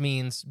worse. This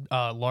means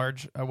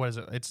large, what is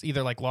it? It's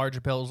either like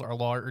large bills or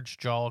large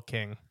jaw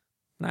king.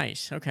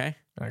 Nice. Okay.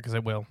 Because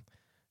it will.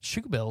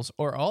 Shoebills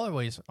are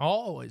always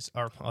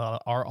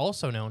are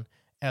also known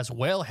as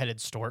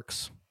whale-headed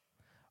storks,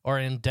 are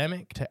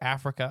endemic to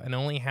Africa and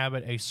only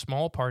inhabit a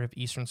small part of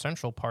eastern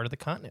central part of the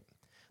continent.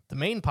 The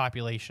main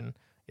population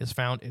is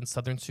found in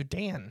southern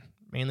Sudan,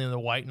 mainly in the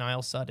White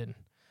Nile Sudden,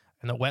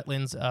 and the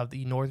wetlands of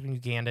the northern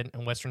Ugandan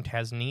and western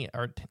Tanzania.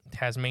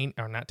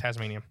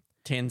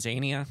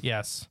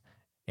 Yes.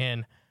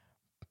 And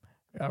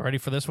ready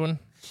for this one?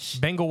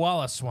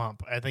 Bengawala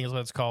Swamp, I think is what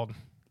it's called.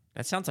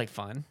 That sounds like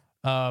fun.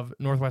 Of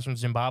northwestern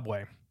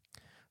Zimbabwe.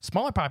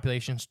 Smaller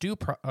populations do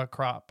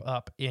crop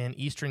up in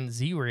eastern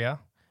Zaire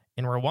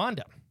and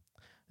Rwanda.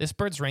 This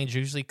bird's range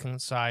usually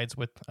coincides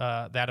with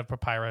that of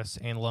papyrus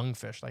and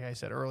lungfish, like I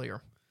said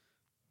earlier.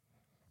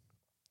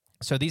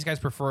 So these guys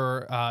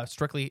prefer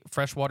strictly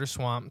freshwater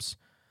swamps,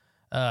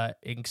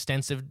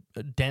 extensive,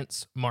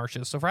 dense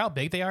marshes. So for how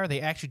big they are,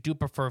 they actually do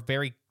prefer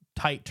very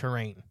tight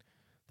terrain.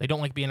 They don't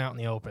like being out in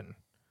the open.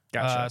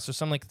 Gotcha. So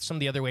some of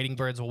the other wading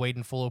birds will wade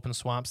in full open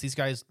swamps. These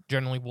guys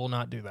generally will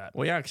not do that.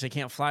 Well, yeah, because they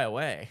can't fly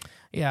away.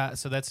 Yeah,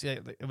 so that's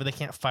but they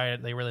can't fight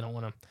it. They really don't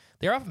want to.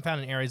 They're often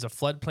found in areas of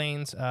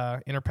floodplains,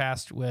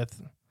 interpassed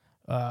with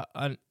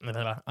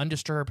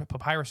undisturbed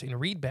papyrus and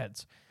reed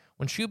beds.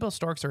 When shoebill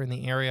storks are in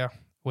the area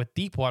with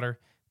deep water,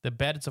 the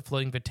beds of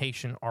floating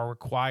vegetation are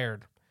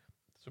required.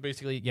 So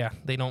basically, yeah,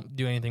 they don't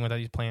do anything without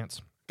these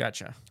plants.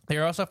 Gotcha. They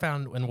are also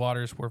found in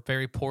waters where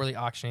very poorly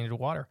oxygenated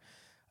water.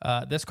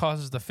 This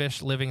causes the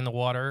fish living in the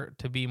water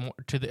to be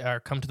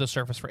come to the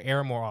surface for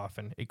air more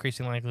often,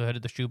 increasing the likelihood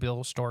that the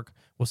shoebill stork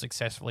will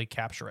successfully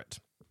capture it.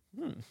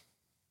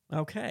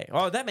 Okay.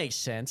 Oh, that makes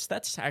sense.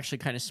 That's actually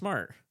kind of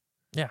smart.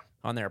 Yeah.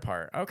 On their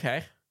part.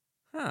 Okay.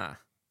 Huh.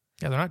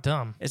 Yeah, they're not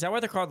dumb. Is that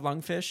why they're called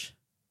lungfish?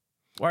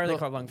 Why are they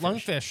called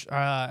lungfish?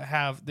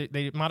 Lungfish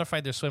they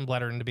modified their swim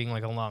bladder into being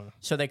like a lung.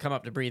 So they come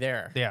up to breathe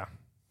air. Yeah.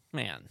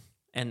 Man.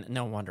 And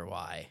no wonder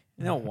why.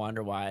 No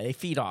wonder why. They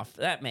feed off.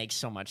 That makes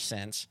so much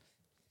sense.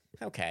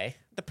 Okay.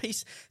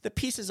 The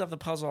pieces of the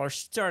puzzle are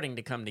starting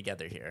to come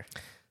together here.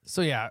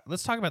 So yeah,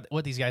 let's talk about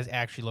what these guys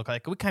actually look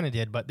like. We kind of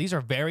did, but these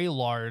are very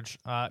large,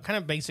 kind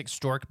of basic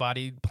stork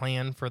body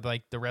plan for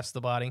like the rest of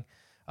the body.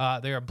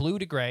 They are blue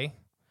to gray.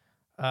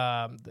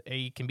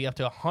 They can be up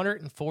to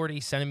 140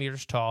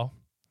 centimeters tall.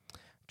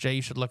 Jay,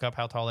 you should look up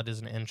how tall it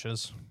is in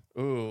inches.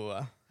 Ooh,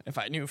 if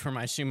I knew from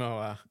my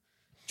sumo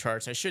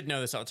charts, I should know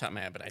this off the top of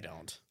my head, but I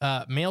don't.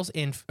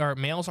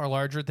 Males are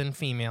larger than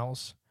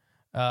females,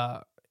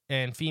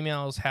 and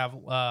females have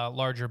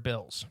larger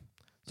bills.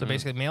 So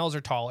basically, males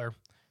are taller,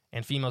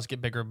 and females get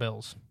bigger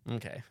bills.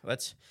 Okay,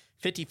 that's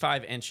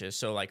 55 inches,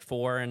 so like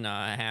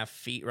 4.5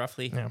 feet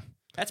roughly. Yeah.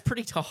 That's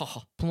pretty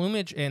tall.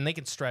 Plumage, and they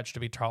can stretch to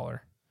be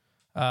taller.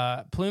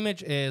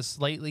 Plumage is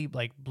slightly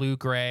like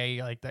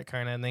blue-gray, like that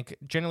kind of, and they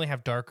generally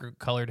have darker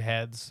colored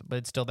heads, but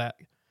it's still that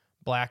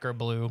black or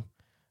blue.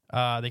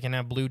 They can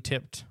have blue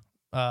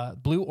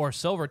or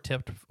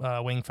silver-tipped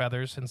wing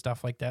feathers and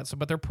stuff like that. So,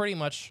 but they're pretty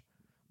much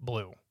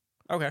blue.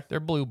 Okay. They're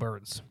blue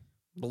birds.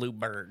 Blue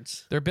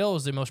birds. Their bill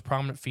is the most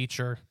prominent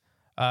feature,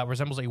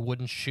 resembles a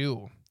wooden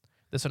shoe.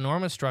 This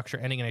enormous structure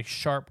ending in a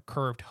sharp,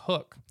 curved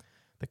hook.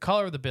 The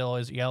color of the bill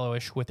is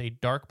yellowish with a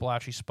dark,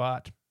 blotchy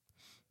spot.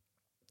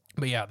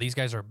 But yeah, these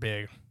guys are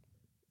big.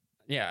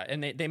 Yeah,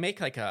 and they make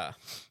like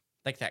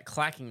that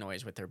clacking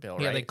noise with their bill,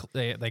 right?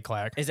 Yeah, they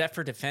clack. Is that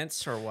for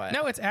defense or what?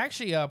 No, it's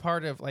actually a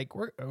part of like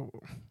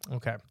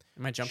okay.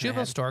 Am I jumping Shoebill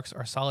ahead? storks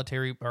are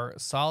solitary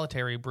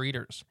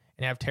breeders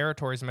and have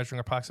territories measuring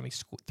approximately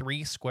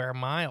 3 square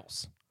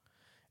miles.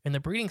 In the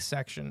breeding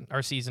season,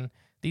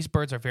 these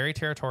birds are very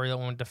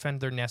territorial and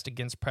defend their nest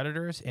against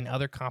predators and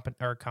other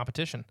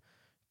competition.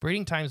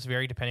 Breeding times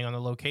vary depending on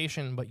the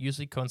location, but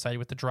usually coincide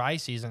with the dry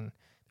season.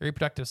 The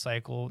reproductive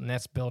cycle,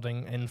 nest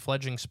building, and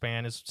fledgling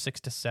span is 6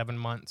 to 7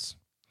 months.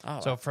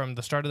 Oh, So from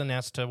the start of the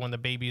nest to when the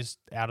baby's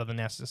out of the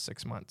nest is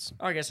 6 months.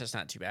 I guess that's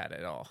not too bad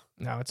at all.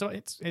 No,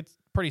 it's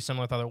pretty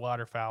similar with other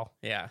waterfowl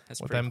Yeah,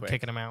 that's with pretty them quick.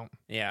 kicking them out.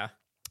 Yeah.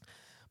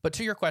 But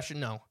to your question,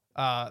 no.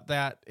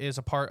 That is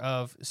a part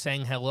of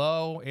saying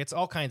hello. It's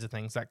all kinds of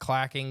things. That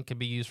clacking can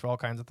be used for all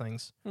kinds of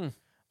things.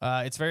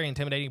 It's very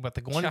intimidating, but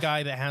the one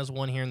guy that has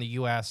one here in the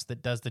U.S.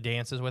 that does the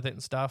dances with it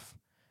and stuff,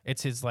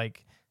 it's his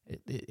like,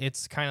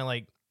 it's kind of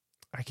like,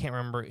 I can't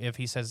remember if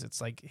he says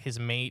it's like his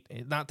mate,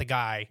 not the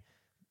guy.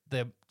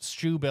 The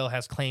shoebill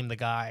has claimed the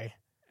guy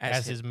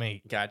as his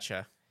mate.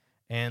 Gotcha.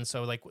 And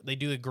so like they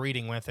do a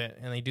greeting with it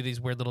and they do these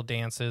weird little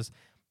dances.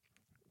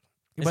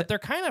 But they're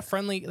kind of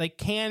friendly. They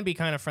can be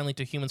kind of friendly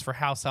to humans for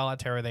how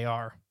solitary they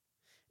are.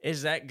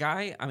 Is that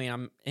guy? I mean,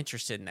 I'm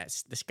interested in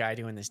this guy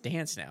doing this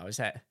dance now. Is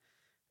that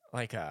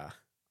like I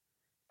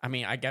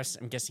mean, I'm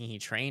guessing he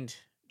trained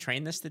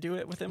this to do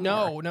it with him?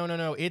 No.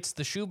 or- It's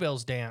the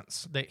shoebill's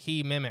dance that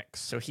he mimics.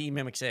 So he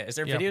mimics it. Is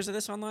there Yeah. videos of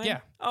this online?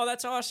 Yeah. Oh,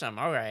 that's awesome.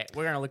 All right.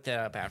 We're going to look that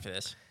up after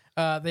this.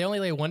 They only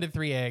lay 1 to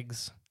 3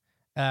 eggs.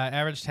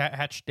 Average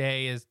hatch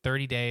day is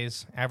 30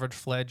 days. Average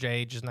fledge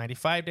age is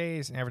 95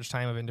 days. And average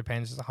time of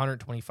independence is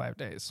 125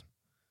 days.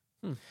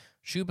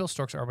 Shoebill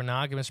storks are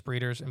monogamous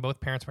breeders, and both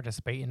parents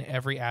participate in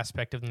every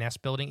aspect of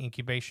nest building,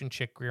 incubation,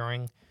 chick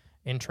rearing,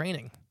 and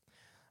training.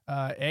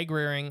 Egg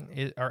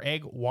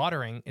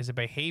watering is a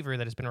behavior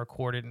that has been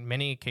recorded on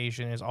many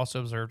occasions and is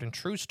also observed in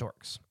true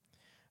storks.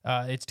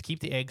 It's to keep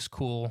the eggs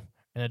cool,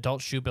 and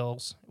adult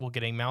shoebills will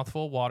get a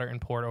mouthful of water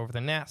and pour it over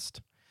the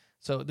nest.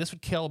 So this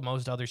would kill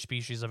most other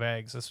species of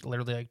eggs. This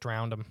literally like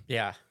drowned them.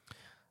 Yeah.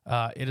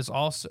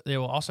 They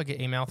will also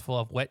get a mouthful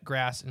of wet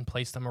grass and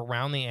place them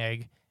around the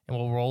egg, and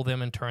will roll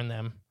them and turn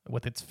them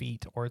with its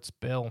feet or its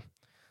bill.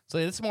 So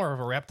it's more of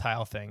a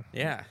reptile thing.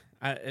 Yeah.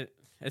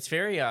 It's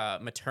very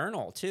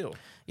maternal, too.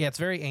 Yeah, it's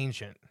very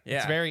ancient. Yeah.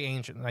 It's very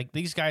ancient. Like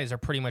these guys are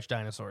pretty much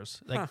dinosaurs.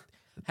 Like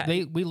Huh.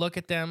 we look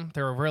at them.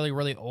 They're a really,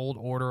 really old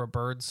order of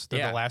birds. They're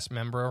Yeah. the last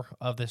member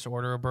of this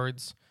order of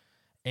birds.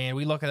 And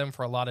we look at them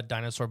for a lot of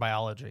dinosaur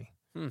biology.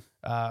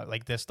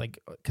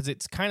 Because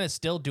it's kind of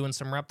still doing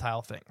some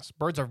reptile things.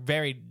 Birds are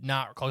very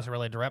not closely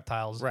related to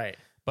reptiles. Right.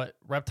 But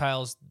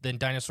reptiles, then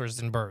dinosaurs,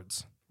 then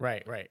birds.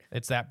 Right.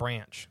 It's that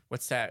branch.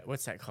 What's that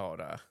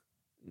called?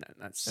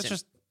 It's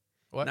just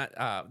What?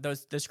 Not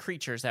those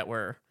creatures that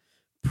were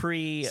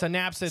pre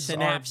Synapsids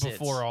are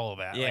before all of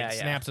that. Yeah, like,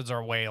 synapsids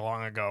are way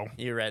long ago.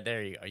 You read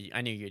there. You go.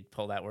 I knew you'd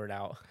pull that word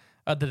out.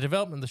 The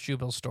development of the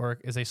shoebill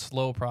stork is a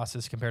slow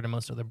process compared to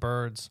most other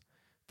birds.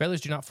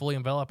 Feathers do not fully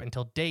envelop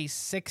until day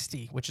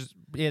 60, which is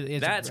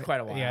that's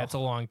quite a while. Yeah, it's a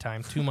long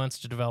time. 2 months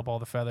to develop all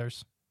the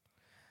feathers.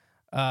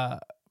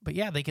 But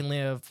yeah, they can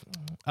live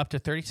up to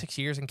 36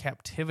 years in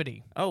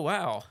captivity. Oh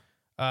wow.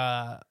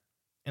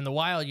 In the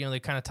wild, they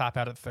kind of top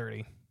out at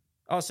 30.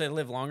 Oh, so they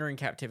live longer in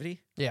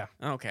captivity? Yeah,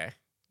 Okay.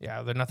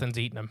 yeah, nothing's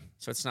eating them.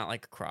 So it's not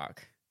like a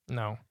croc.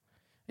 No.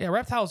 Yeah,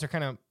 reptiles are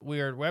kind of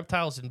weird.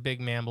 Reptiles and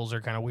big mammals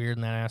are kind of weird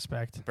in that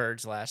aspect.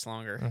 Birds last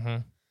longer. Mm-hmm.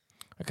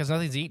 Because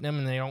nothing's eating them,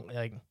 and they don't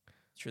like.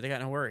 Sure, they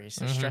got no worries.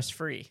 They're stress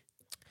free.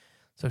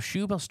 So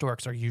shoebill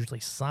storks are usually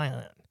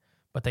silent,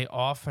 but they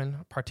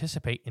often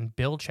participate in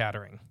bill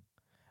chattering,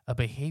 a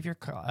behavior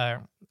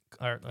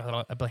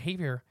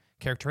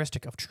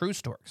characteristic of true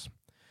storks.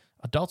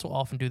 Adults will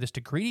often do this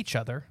to greet each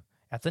other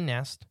at the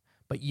nest,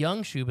 but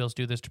young shoebills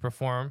do this to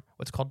perform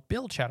what's called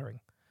bill chattering.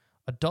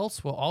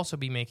 Adults will also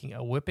be making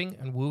a whipping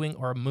and wooing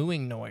or a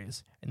mooing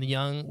noise, and the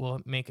young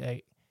will make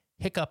a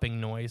hiccuping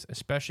noise,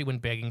 especially when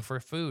begging for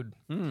food.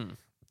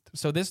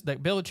 So the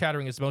bill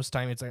chattering is most of the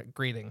time it's a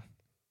greeting.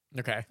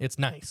 Okay. It's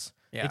nice.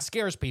 Yeah. It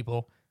scares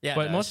people. Yeah,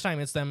 but most of the time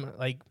it's them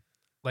like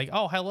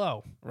oh,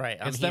 hello. Right.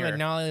 It's them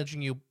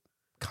acknowledging you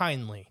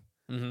kindly.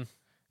 Mm-hmm.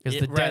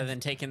 Rather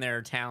than taking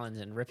their talons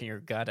and ripping your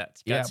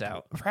guts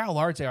out. For how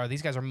large they are,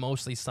 these guys are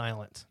mostly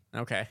silent.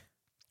 Okay.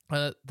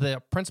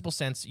 The principal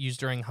sense used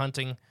during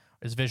hunting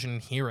is vision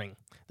and hearing.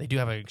 They do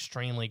have an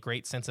extremely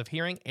great sense of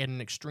hearing and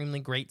an extremely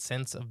great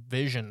sense of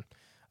vision.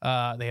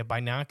 They have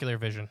binocular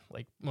vision,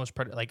 like most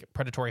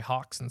predatory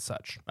hawks and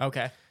such.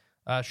 Okay.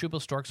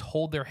 Shoebill storks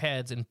hold their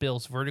heads and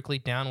bills vertically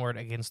downward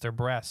against their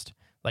breast,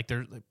 like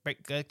they're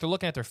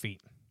looking at their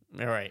feet.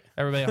 All right.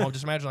 Everybody at home,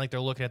 just imagine like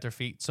they're looking at their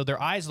feet. So their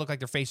eyes look like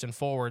they're facing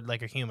forward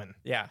like a human.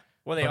 Yeah.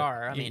 Well, they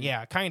are. I mean,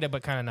 yeah, kind of,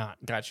 but kind of not.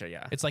 Gotcha.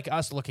 Yeah. It's like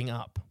us looking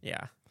up.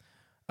 Yeah.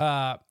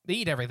 They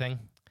eat everything: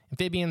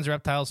 amphibians,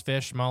 reptiles,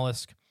 fish,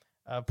 mollusk,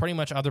 pretty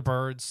much other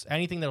birds,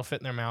 anything that'll fit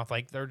in their mouth.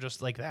 Like they're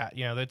just like that.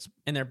 That's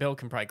and their bill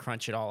can probably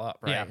crunch it all up.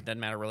 Right. Yeah. It doesn't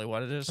matter really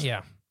what it is.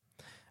 Yeah.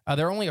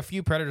 There are only a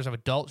few predators of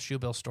adult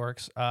shoebill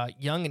storks.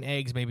 Young and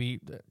eggs may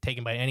be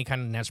taken by any kind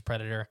of nest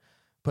predator,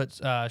 but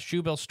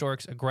shoebill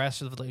storks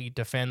aggressively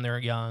defend their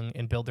young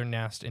and build their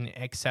nest in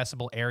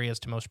accessible areas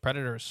to most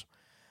predators.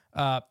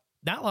 Not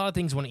a lot of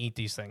things want to eat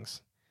these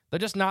things. They're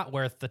just not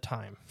worth the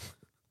time.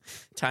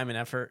 Time and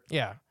effort.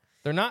 Yeah.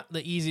 They're not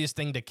the easiest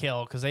thing to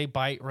kill because they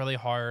bite really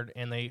hard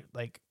and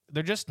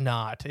they're just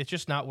not. It's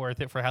just not worth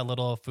it for how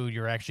little food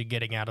you're actually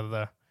getting out of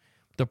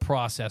the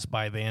process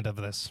by the end of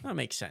this. That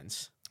makes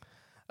sense.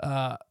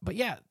 But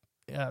yeah,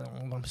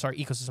 I'm sorry,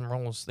 ecosystem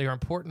roles. They are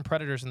important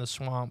predators in the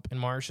swamp and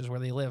marshes where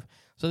they live.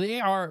 So they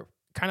are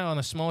kind of on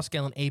a small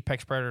scale an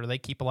apex predator. They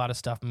keep a lot of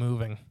stuff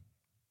moving.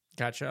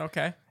 Gotcha.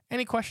 Okay.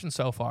 Any questions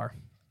so far?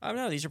 I don't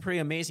know. These are pretty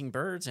amazing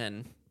birds,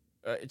 and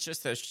it's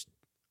just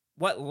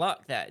what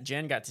luck that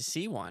Jen got to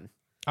see one.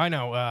 I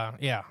know.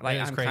 Yeah,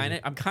 Like crazy.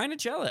 I'm kind of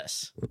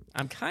jealous.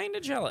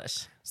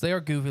 So they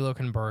are goofy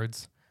looking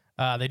birds.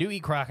 They do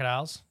eat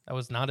crocodiles. That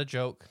was not a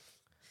joke.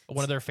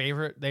 One of their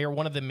favorite. They are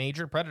one of the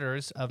major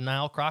predators of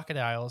Nile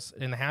crocodiles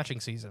in the hatching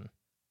season.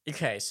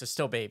 Okay, so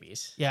still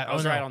babies. Yeah, I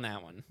was right on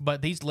that one.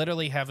 But these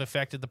literally have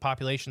affected the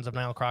populations of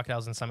Nile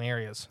crocodiles in some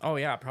areas Oh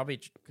yeah,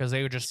 probably. because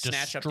they would just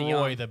Snatch up the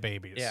destroy young. the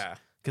babies. Yeah.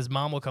 Because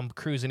mom will come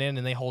cruising in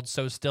and they hold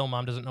so still,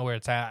 mom doesn't know where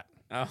it's at.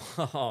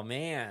 Oh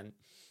man,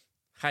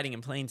 hiding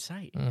in plain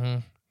sight. Mm-hmm.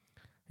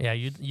 Yeah,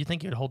 you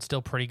think you'd hold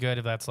still pretty good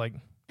if that's like.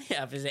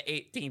 Yeah, if it's an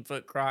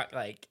 18-foot croc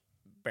like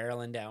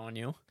barreling down on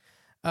you.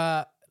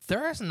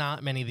 There is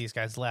not many of these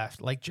guys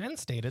left. Like Jen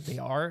stated, they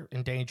are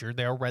endangered.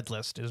 They are red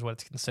list is what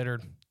it's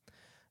considered.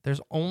 There's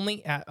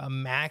only at a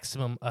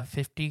maximum of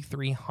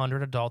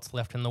 5,300 adults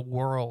left in the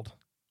world.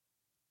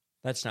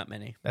 That's not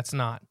many. That's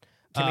not.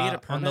 Can we get a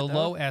permit, on the though?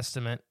 low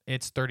estimate,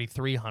 it's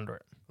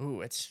 3,300.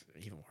 Ooh, it's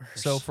even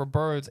worse. So for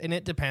birds, and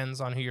it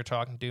depends on who you're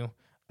talking to,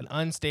 an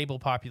unstable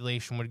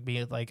population would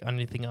be like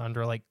anything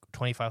under like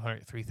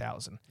 2,500,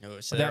 3,000. So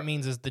What that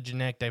means is the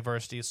genetic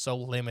diversity is so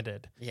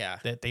limited yeah.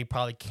 that they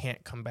probably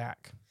can't come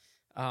back.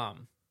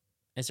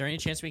 Is there any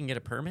chance we can get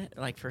a permit,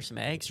 like for some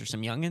eggs or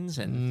some youngins,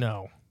 and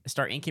No,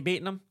 start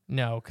incubating them?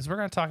 because we're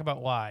going to talk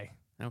about why.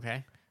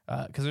 Okay.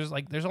 Because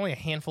there's only a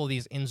handful of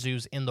these in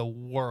zoos in the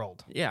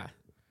world, Yeah. and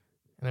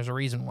there's a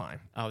reason why.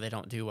 Oh, they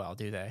don't do well,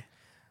 do they?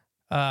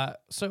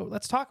 So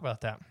let's talk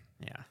about that.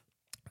 Yeah.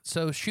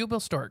 So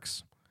shoebill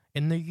storks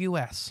in the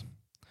U.S.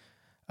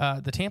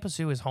 The Tampa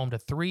Zoo is home to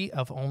 3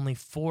 of only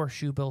 4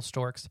 shoebill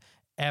storks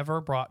ever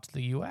brought to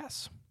the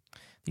U.S.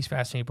 These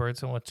fascinating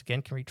birds, once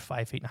again, can reach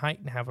 5 feet in height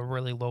and have a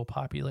really low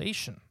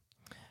population.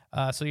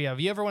 So yeah, if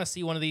you ever want to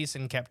see one of these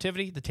in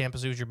captivity, the Tampa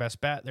Zoo is your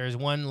best bet. There's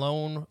one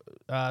lone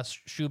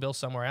shoebill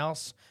somewhere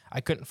else. I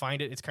couldn't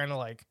find it. It's kind of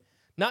like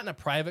not in a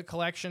private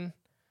collection,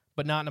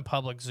 but not in a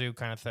public zoo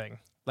kind of thing.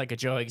 Like a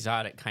Joe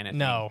Exotic kind of thing.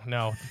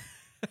 No.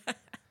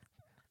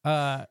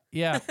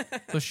 Yeah.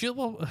 So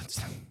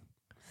shoebill.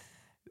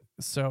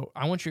 So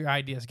I want your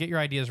ideas. Get your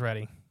ideas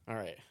ready. All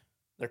right.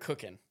 They're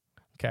cooking.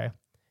 Okay.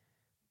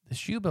 The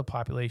shoebill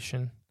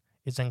population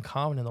is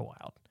uncommon in the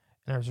wild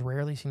and is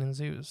rarely seen in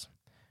zoos.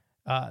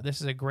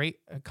 This is a great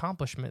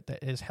accomplishment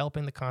that is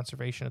helping the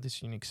conservation of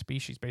this unique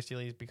species,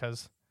 basically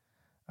because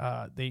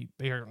they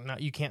are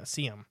not, you can't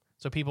see them.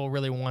 So people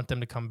really want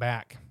them to come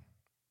back.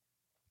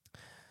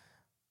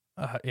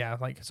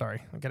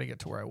 Sorry, I got to get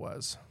to where I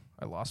was.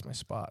 I lost my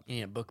spot. You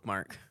need a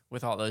bookmark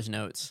with all those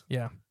notes.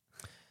 Yeah.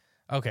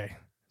 Okay.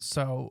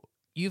 So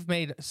you've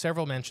made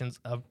several mentions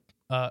of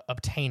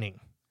obtaining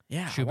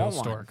shoebill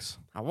storks.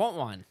 I want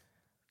one.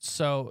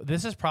 So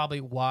this is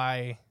probably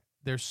why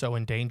they're so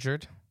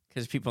endangered.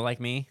 Because people like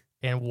me?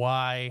 And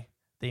why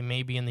they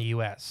may be in the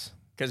U.S.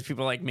 Because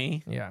people like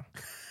me? Yeah.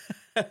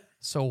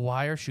 So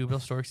why are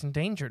shoebill storks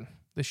endangered?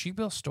 The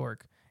shoebill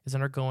stork is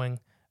undergoing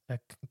a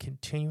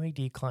continuing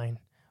decline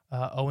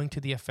owing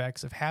to the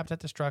effects of habitat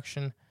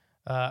destruction,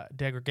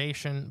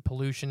 degradation,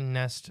 pollution,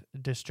 nest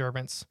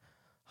disturbance,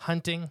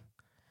 hunting,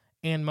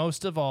 and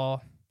most of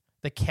all,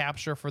 the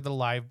capture for the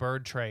live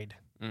bird trade.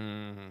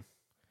 Mm-hmm.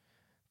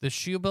 The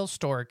shoebill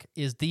stork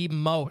is the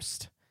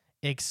most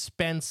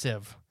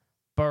expensive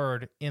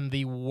bird in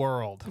the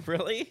world.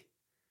 Really?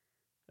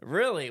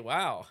 Really?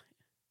 Wow.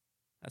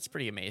 That's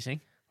pretty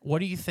amazing. What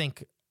do you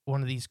think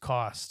one of these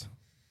cost?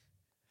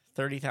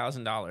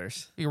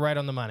 $30,000. You're right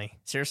on the money.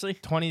 Seriously?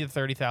 $20,000 to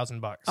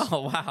 $30,000.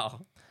 Oh,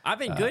 wow. I've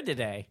been good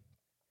today.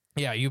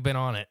 Yeah, you've been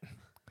on it.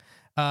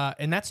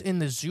 And that's in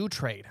the zoo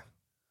trade.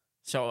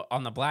 So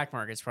on the black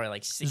market, it's probably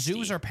like 60.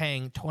 Zoos are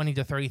paying $20,000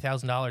 to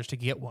 $30,000 to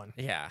get one.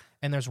 Yeah.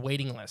 And there's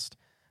waiting list.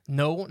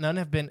 None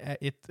have been.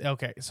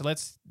 Okay, so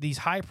these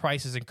high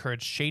prices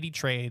encourage shady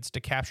trades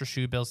to capture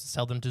shoebills and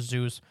sell them to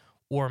zoos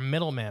or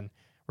middlemen,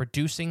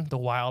 reducing the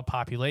wild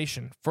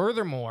population.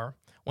 Furthermore,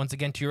 once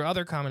again, to your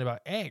other comment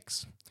about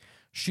eggs,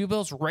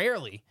 shoebills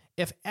rarely,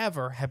 if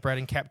ever, have bred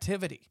in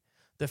captivity.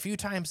 The few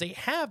times they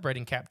have bred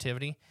in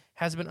captivity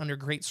has been under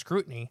great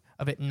scrutiny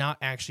of it not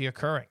actually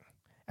occurring,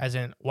 as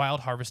in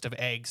wild harvest of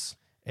eggs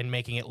and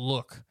making it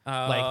look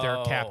like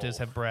their captives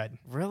have bred.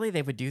 Really?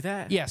 They would do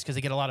that? Yes, because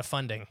they get a lot of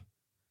funding.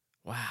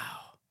 Wow.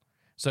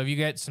 So if you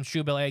get some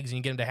shoebill eggs and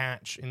you get them to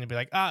hatch, and they'll be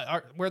like,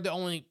 our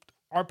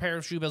pair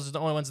of shoebills is the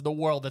only ones in the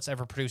world that's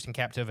ever produced in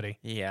captivity.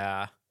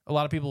 Yeah. A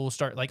lot of people will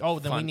start like,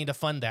 then we need to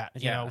fund that,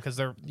 you Yeah. know, because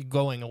they're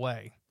going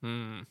away.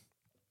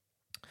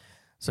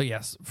 So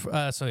yes,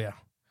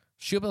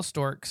 shoebill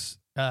storks.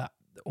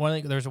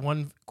 There's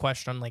one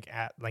question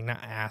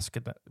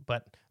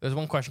but there's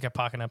one question kept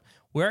popping up.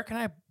 Where can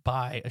I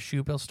buy a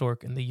shoebill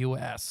stork in the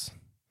U.S.?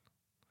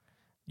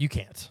 You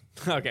can't.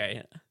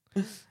 Okay.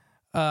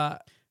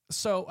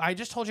 So I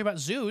just told you about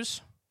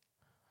zoos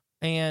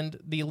and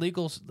the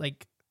illegal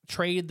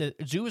trade that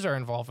zoos are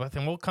involved with,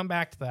 and we'll come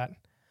back to that.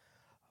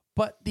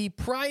 But the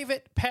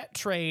private pet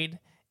trade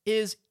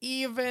is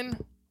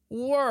even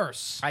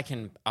worse.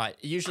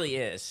 Usually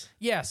is.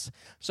 Yes.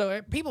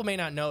 So people may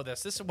not know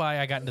this. This is why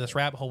I got into this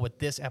rabbit hole with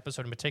this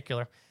episode in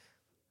particular.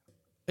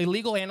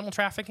 Illegal animal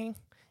trafficking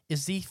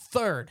is the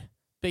third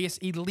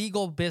biggest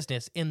illegal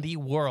business in the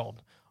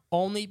world,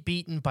 only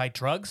beaten by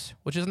drugs,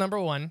 which is number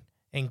one,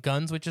 and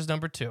guns, which is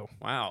number two.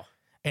 Wow.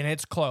 And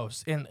it's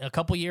close. In a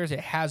couple years,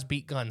 it has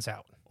beat guns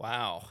out.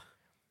 Wow.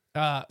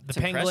 The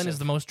pangolin impressive. is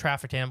the most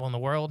trafficked animal in the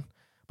world,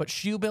 but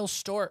shoebill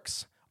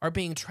storks are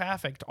being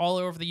trafficked all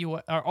over the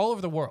all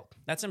over the world.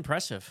 That's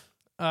impressive.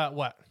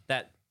 What?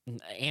 That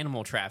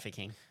animal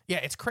trafficking. Yeah,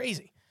 it's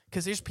crazy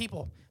because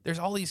there's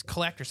all these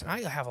collectors, and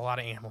I have a lot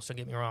of animals. Don't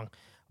get me wrong,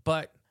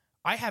 but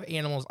I have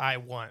animals I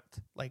want,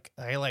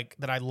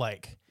 that I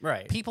like.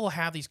 Right. People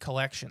have these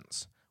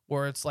collections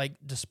where it's like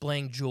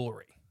displaying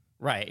jewelry.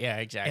 Right. Yeah.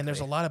 Exactly. And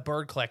there's a lot of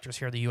bird collectors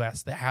here in the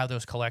U.S. that have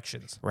those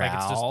collections.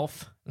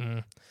 Ralph.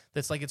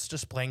 It's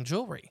displaying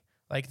jewelry.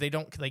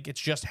 It's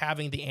just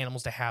having the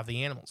animals to have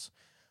the animals.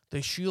 The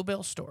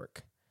shoebill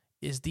stork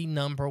is the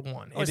number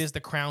one. It is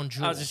the crown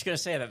jewel. I was just going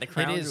to say that, the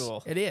crown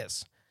jewel. It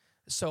is.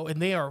 So, and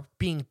they are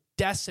being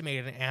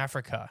decimated in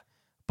Africa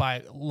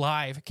by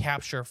live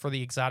capture for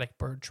the exotic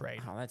bird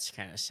trade. Oh, that's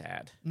kind of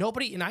sad.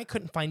 And I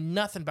couldn't find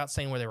nothing about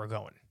saying where they were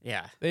going.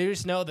 Yeah. They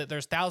just know that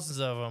there's thousands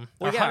of them,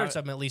 or hundreds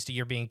of them at least a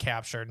year being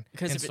captured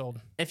and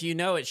sold. If you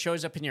know it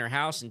shows up in your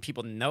house and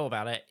people know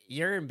about it,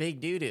 you're in big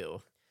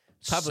doo-doo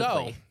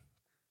publicly. So,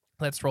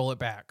 let's roll it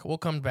back. We'll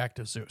come back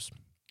to zoos.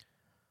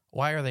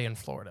 Why are they in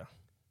Florida?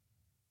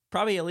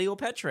 Probably illegal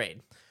pet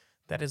trade.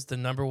 That is the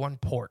number one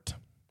port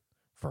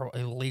for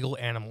illegal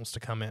animals to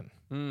come in.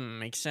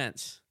 Makes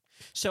sense.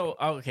 So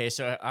I'm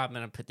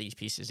going to put these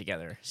pieces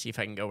together, see if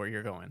I can go where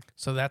you're going.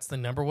 So that's the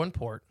number one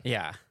port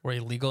Yeah. where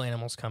illegal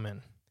animals come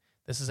in.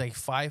 This is a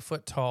 5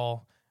 foot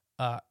tall,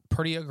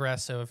 pretty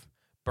aggressive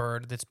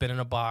bird that's been in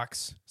a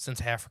box since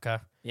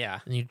Africa. Yeah.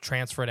 And you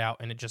transfer it out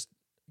and it just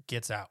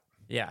gets out.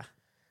 Yeah.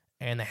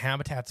 And the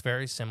habitat's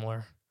very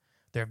similar.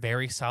 They're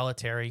very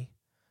solitary.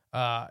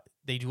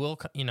 They will,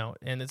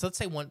 and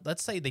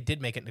let's say they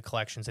did make it into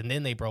collections and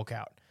then they broke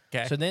out.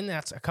 Okay. So then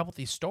that's a couple of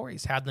these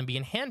stories had them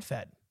being hand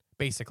fed,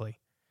 basically.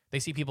 They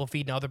see people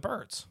feeding other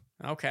birds.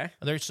 Okay.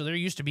 So they're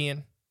used to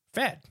being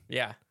fed.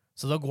 Yeah.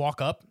 So they'll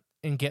walk up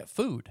and get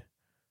food.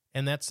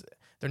 And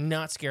they're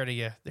not scared of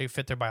you. They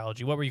fit their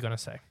biology. What were you going to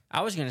say?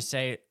 I was going to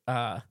say,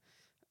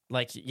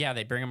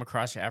 they bring them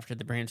across after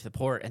they bring them to the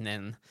port, and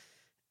then,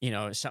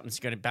 something's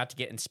about to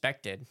get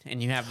inspected,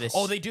 and you have this.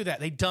 Oh, they do that.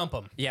 They dump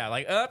them.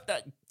 Yeah,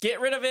 get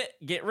rid of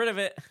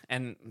it.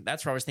 And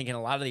that's where I was thinking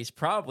a lot of these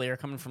probably are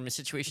coming from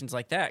situations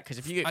like that. Because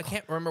if you get I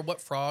can't remember what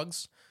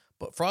frogs,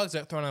 but frogs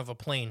got thrown out of a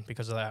plane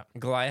because of that.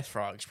 Goliath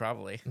frogs,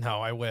 probably.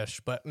 No, I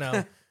wish. But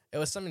no, it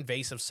was some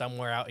invasive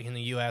somewhere out in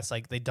the U.S.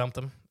 Like, they dumped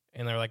them,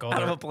 and they're like,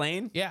 out of a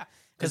plane? Yeah.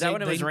 Is that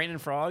when it was raining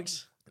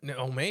frogs?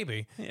 No,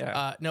 maybe.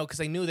 Yeah. No, because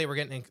they knew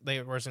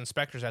there was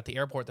inspectors at the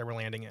airport that were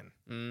landing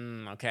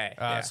in. Okay.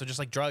 So just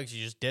like drugs,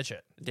 you just ditch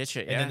it.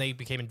 Yeah. And then they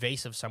became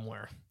invasive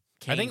somewhere.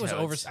 Cane I think it was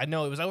toads. it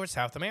was over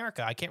South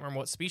America. I can't remember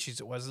what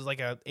species it was. It was like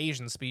a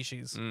Asian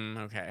species.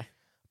 Okay.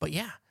 But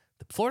yeah,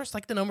 Florida's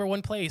like the number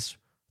one place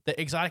that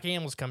exotic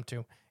animals come to.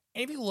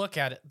 And if you look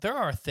at it, there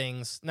are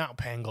things, not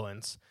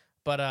pangolins,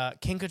 but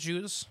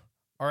kinkajous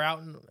are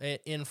out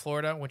in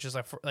Florida, which is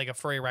like a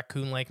furry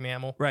raccoon-like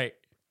mammal. Right.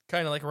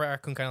 Kind of like a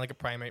raccoon, kind of like a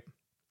primate.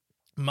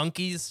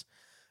 Monkeys,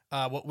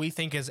 what we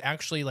think is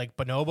actually like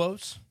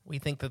bonobos. We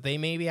think that they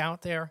may be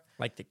out there.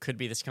 Like it could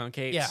be the skunk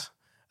apes? Yeah.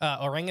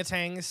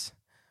 Orangutans.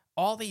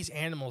 All these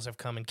animals have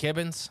come in.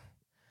 Gibbons.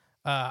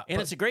 And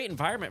it's a great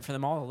environment for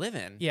them all to live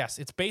in. Yes,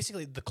 it's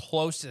basically the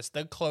closest,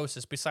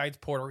 besides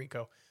Puerto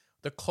Rico,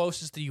 the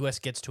closest the U.S.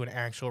 gets to an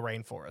actual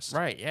rainforest.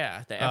 Right,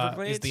 yeah. The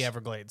Everglades? Is the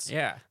Everglades.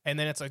 Yeah. And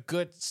then it's a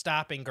good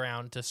stopping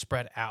ground to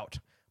spread out.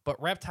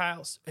 But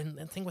reptiles, and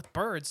the thing with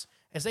birds,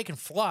 is they can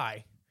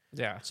fly.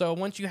 Yeah. So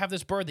once you have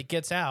this bird that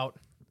gets out,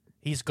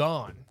 he's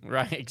gone.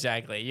 Right,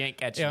 exactly. You ain't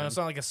catching him. It's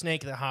not like a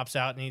snake that hops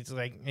out and he's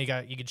like, you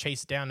can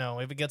chase it down. No,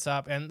 if it gets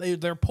up, and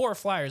they're poor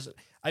flyers.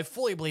 I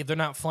fully believe they're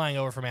not flying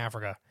over from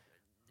Africa.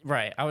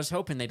 Right. I was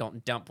hoping they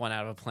don't dump one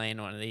out of a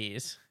plane, one of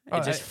these.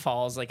 It just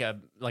falls like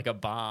a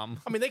bomb.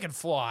 I mean, they can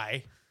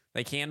fly.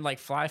 They can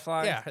fly?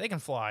 Yeah, they can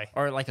fly.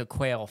 Or like a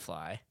quail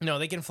fly. No,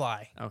 they can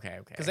fly. Okay.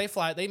 Because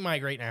they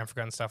migrate in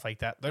Africa and stuff like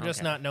that. They're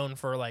just not known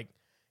for like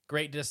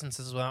great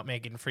distances without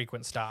making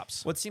frequent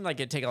stops. Well, it seemed like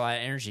it'd take a lot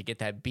of energy to get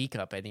that beak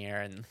up in the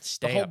air and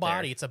stay The whole up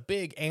body, there. it's a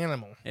big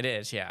animal. It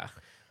is, yeah.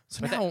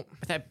 So But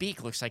that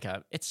beak looks like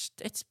it's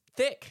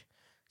thick.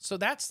 So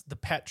that's the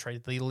pet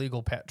trade, the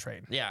illegal pet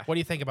trade. Yeah. What do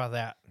you think about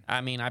that?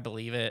 I mean, I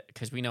believe it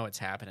because we know it's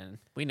happening.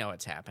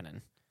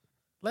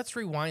 Let's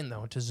rewind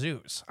though to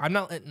zoos.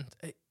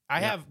 I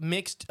have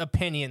mixed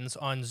opinions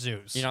on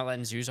zoos. You're not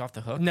letting zoos off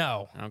the hook?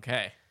 No,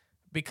 Okay.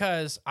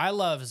 because I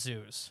love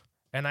zoos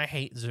and I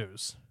hate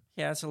zoos.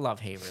 Yeah, it's a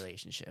love-hate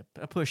relationship.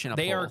 A push and a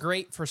pull. They are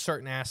great for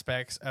certain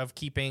aspects of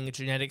keeping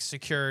genetics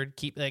secured.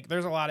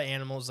 There's a lot of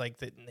animals like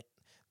that.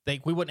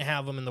 We wouldn't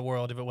have them in the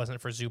world if it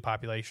wasn't for zoo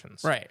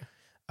populations. Right.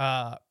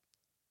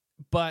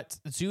 But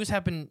zoos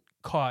have been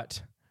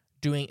caught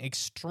doing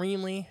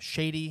extremely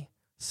shady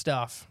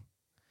stuff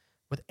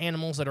with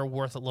animals that are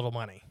worth a little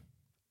money.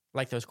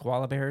 Like those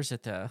koala bears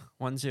at the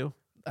one zoo?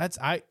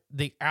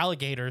 The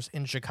alligators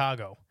in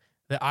Chicago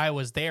that I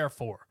was there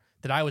for,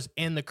 that I was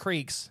in the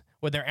creeks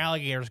when their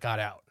alligators got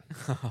out.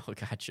 Oh,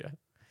 gotcha.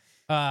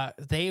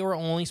 They were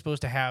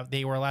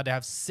allowed to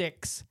have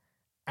 6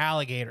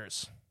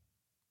 alligators.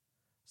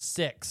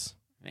 6.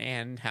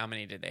 And how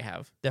many did they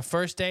have? The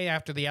first day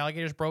after the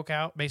alligators broke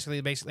out,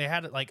 basically they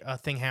had like a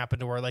thing happen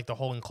to where like the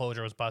whole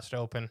enclosure was busted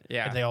open.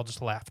 Yeah. And they all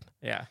just left.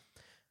 Yeah.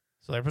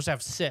 So they're supposed to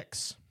have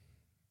 6.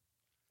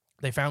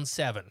 They found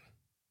 7.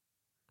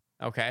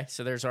 Okay,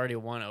 so there's already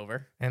one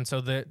over. And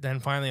so then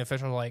finally the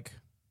officials were like,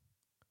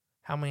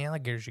 how many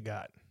alligators you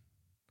got?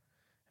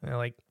 And they're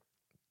like,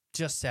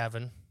 just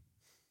 7.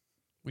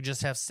 We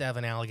just have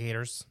 7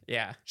 alligators.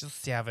 Yeah.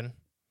 Just 7.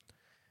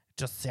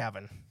 Just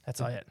 7. That's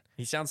all it.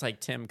 He sounds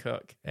like Tim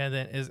Cook. And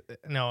then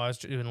I was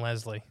doing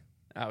Leslie.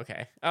 Oh,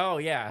 okay. Oh,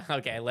 yeah.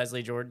 Okay,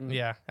 Leslie Jordan.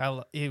 Yeah,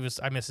 I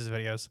miss his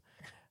videos.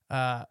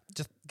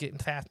 Just getting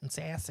fat and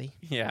sassy.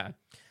 Yeah.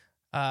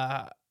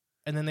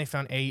 And then they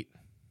found 8.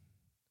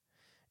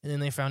 And then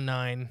they found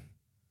 9.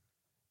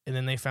 And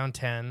then they found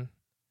 10.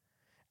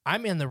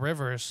 I'm in the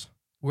rivers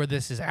where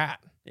this is at.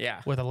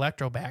 Yeah. With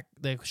electroback,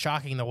 they're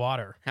shocking the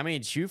water. How many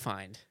did you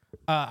find?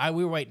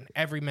 We were waiting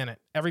every minute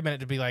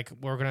to be like,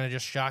 we're gonna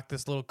just shock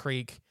this little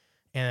creek,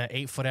 and an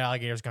 8-foot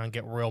alligator is gonna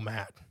get real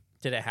mad.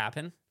 Did it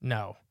happen?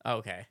 No.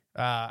 Okay.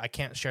 I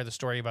can't share the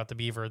story about the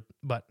beaver,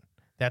 but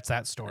that's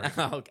that story.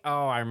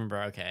 Oh, I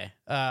remember. Okay.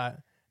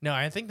 No,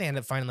 I think they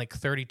ended up finding like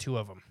 32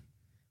 of them.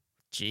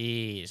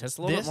 Jeez, that's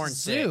a little bit more than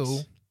zoo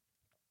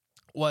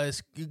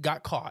 6.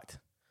 got caught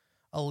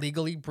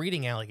illegally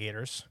breeding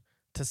alligators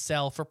to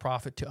sell for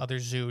profit to other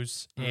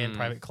zoos and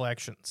private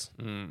collections.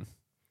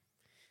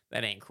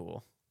 That ain't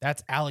cool.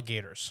 That's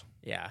alligators.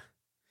 Yeah.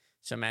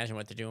 So imagine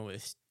what they're doing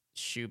with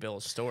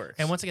shoe-billed storks.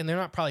 And once again, they're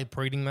not probably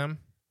breeding them,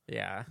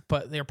 yeah.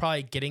 but they're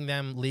probably getting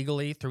them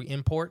legally through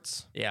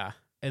imports Yeah.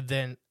 and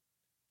then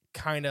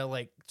kind of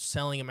like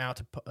selling them out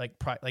to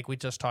like we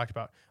just talked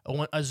about.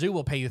 A zoo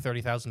will pay you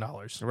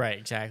 $30,000. Right,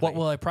 exactly. What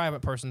will a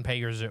private person pay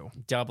your zoo?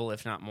 Double,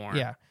 if not more.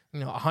 Yeah,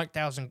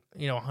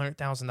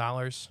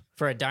 $100,000.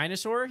 For a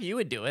dinosaur, you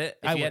would do it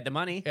if you had the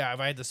money. Yeah, if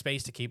I had the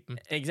space to keep them.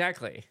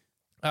 Exactly.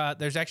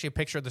 There's actually a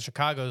picture of the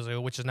Chicago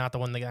Zoo, which is not the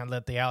one that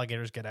let the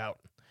alligators get out.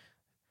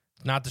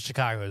 Not the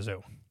Chicago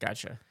Zoo.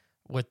 Gotcha.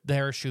 With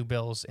their shoe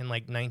bills in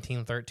like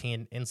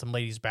 1913 in some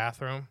lady's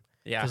bathroom.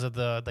 Yeah. Because of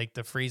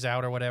the freeze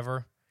out or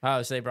whatever.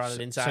 Oh, so they brought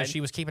it inside? So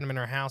she was keeping them in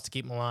her house to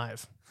keep them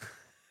alive.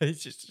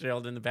 He's just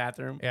chilled in the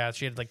bathroom. Yeah,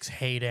 she had like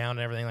hay down and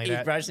everything like He's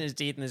that. brushing his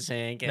teeth in the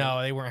sink.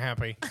 No, they weren't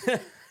happy.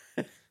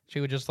 She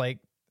would just like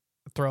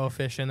throw a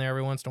fish in there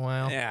every once in a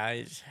while.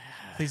 Yeah.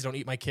 Please don't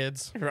eat my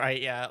kids.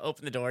 Right, yeah.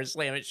 Open the door,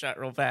 slam it shut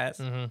real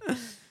fast. Mm-hmm.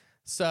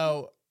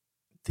 So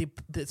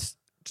this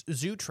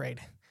zoo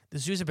trade, the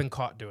zoos have been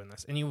caught doing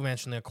this. And you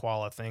mentioned the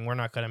koala thing. We're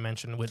not going to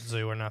mention which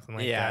zoo or nothing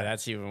like that. Yeah,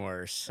 that's even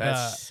worse.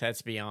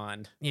 That's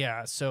beyond.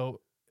 Yeah,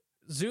 so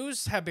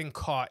zoos have been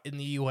caught in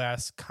the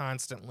U.S.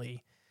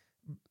 constantly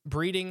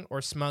breeding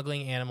or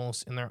smuggling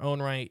animals in their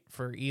own right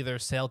for either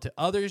sale to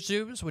other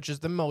zoos, which is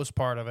the most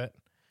part of it,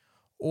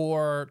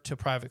 or to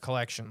private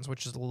collections,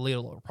 which is the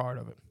little part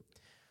of it.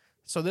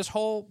 So this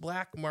whole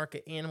black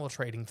market animal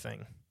trading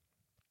thing,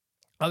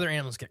 other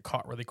animals get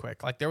caught really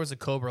quick. Like there was a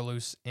cobra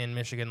loose in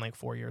Michigan like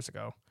 4 years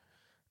ago.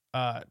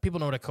 People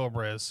know what a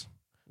cobra is.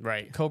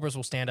 Right. Cobras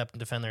will stand up and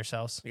defend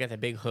themselves. They got that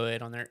big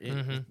hood on there.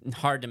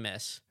 Hard to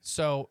miss.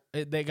 So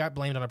they got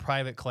blamed on a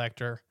private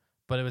collector,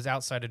 but it was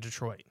outside of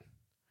Detroit,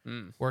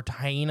 where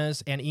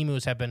hyenas and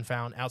emus have been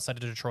found outside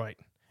of Detroit.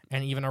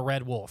 And even a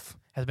red wolf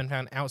has been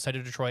found outside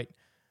of Detroit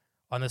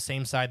on the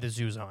same side the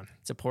zoo's on.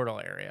 It's a portal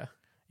area.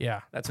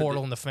 Yeah, That's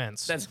portal in the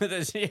fence. That's what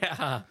this.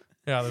 Yeah.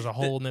 Yeah, there's a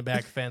hole in the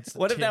back fence.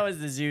 What if that was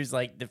the zoo's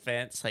like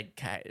defense? Like,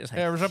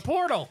 There was a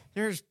portal.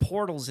 There's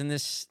portals in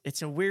this.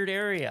 It's a weird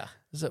area.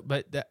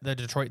 But the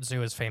Detroit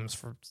Zoo is famous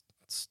for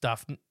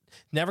stuff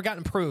never got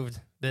improved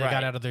that they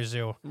got out of their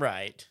zoo.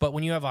 Right. But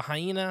when you have a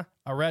hyena,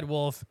 a red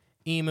wolf,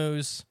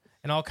 emus,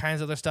 and all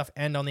kinds of other stuff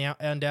end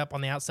up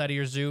on the outside of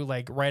your zoo,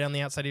 like right on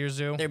the outside of your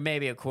zoo. There may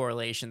be a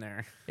correlation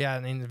there. Yeah,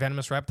 and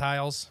venomous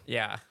reptiles.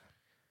 Yeah.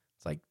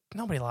 It's like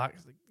nobody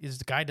locks. Does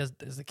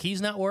the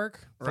keys not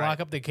work to lock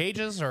up the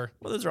cages or?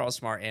 Well, those are all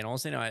smart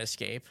animals. They know how to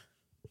escape.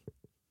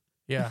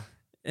 Yeah.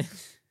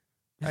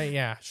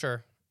 Yeah,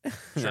 sure.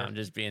 No, I'm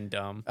just being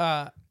dumb.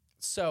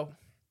 So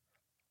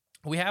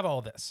we have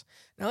all this.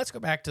 Now let's go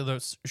back to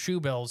those shoe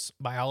bills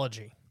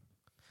biology.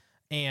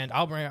 And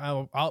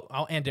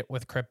I'll end it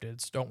with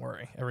cryptids. Don't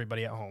worry,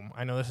 everybody at home.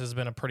 I know this has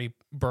been a pretty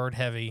bird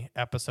heavy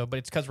episode, but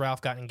it's because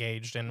Ralph got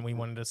engaged and we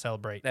wanted to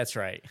celebrate. That's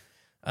right.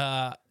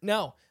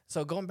 No.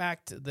 So going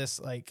back to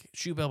this like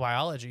shoe bill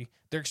biology,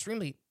 they're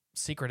extremely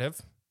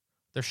secretive.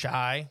 They're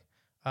shy.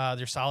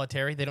 They're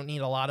solitary. They don't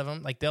need a lot of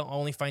them. Like they'll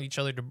only find each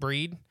other to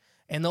breed.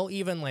 And they'll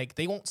even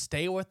they won't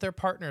stay with their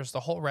partners the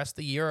whole rest of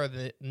the year or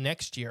the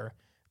next year.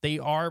 They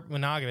are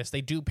monogamous.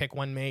 They do pick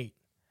one mate.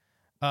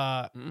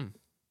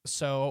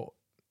 So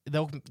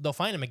they'll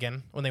find them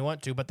again when they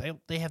want to, but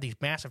they have these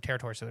massive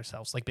territories to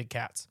themselves, like big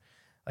cats.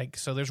 Like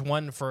so, there's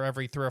one for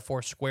every 3 or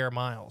 4 square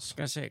miles. I was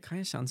gonna say it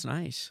kind of sounds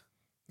nice.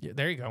 Yeah,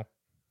 there you go.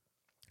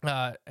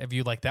 If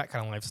you like that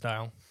kind of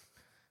lifestyle,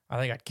 I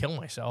think I'd kill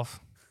myself.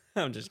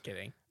 I'm just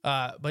kidding.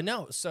 But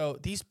no, so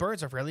these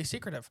birds are really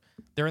secretive.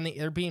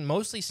 They're being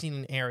mostly seen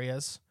in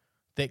areas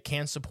that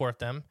can support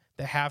them,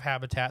 that have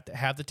habitat, that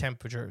have the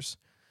temperatures.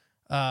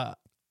 I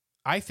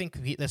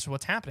think this is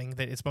what's happening,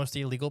 that it's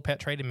mostly illegal pet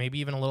trade and maybe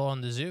even a little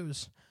on the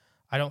zoos.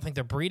 I don't think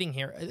they're breeding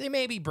here. They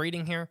may be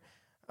breeding here.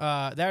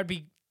 That would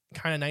be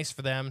kind of nice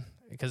for them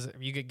because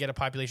if you could get a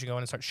population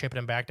going and start shipping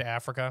them back to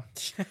Africa.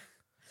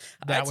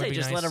 I'd say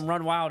just nice. let them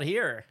run wild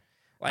here.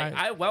 Like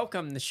I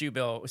welcome the shoe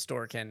bill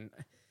stork in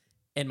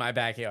my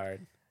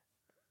backyard.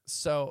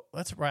 So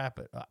let's wrap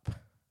it up.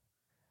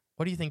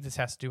 What do you think this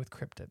has to do with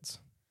cryptids?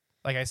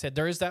 Like I said,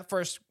 there is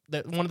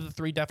one of the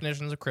 3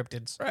 definitions of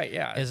cryptids. Right,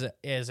 yeah.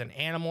 Is an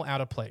animal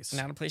out of place. An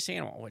out of place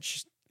animal,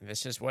 which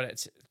this is what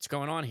it's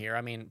going on here.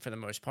 I mean, for the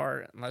most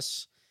part,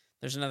 unless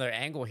there's another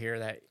angle here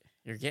that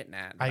you're getting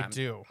at. I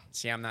do.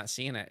 See, I'm not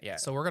seeing it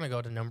yet. So we're going to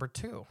go to number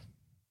 2.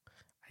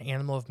 An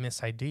animal of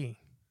mis-ID.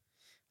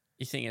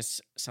 You think it's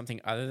something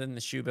other than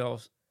the shoe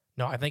bill?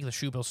 No, I think the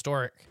shoebill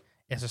stork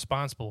is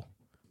responsible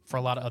for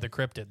a lot of other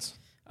cryptids.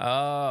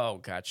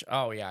 Oh, gotcha.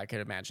 Oh, yeah, I could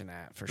imagine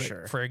that for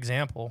sure. For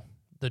example,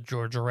 the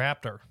Georgia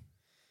raptor.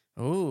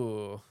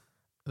 Ooh.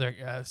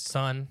 Their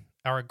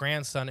our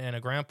grandson and a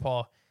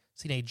grandpa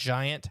seen a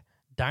giant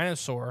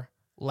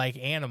dinosaur-like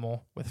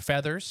animal with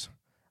feathers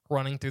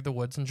running through the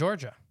woods in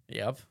Georgia.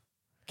 Yep.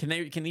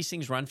 Can these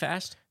things run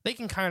fast? They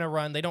can kind of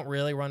run. They don't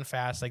really run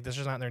fast. Like, this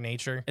is not their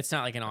nature. It's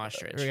not like an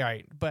ostrich.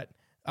 Right. But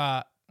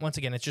once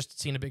again, it's just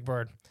seeing a big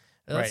bird.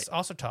 Let's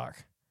also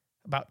talk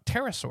about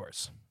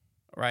pterosaurs.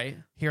 Right.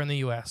 Here in the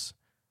U.S.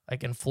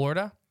 Like in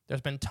Florida,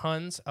 there's been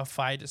tons of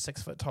 5 to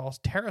 6 foot tall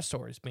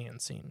pterosaurs being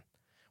seen,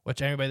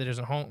 which anybody that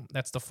isn't home,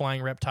 that's the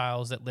flying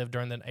reptiles that lived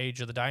during the age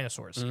of the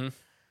dinosaurs. Mm-hmm.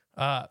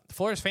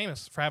 Florida's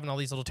famous for having all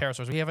these little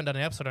pterosaurs. We haven't done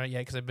an episode on it yet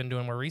because I've been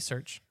doing more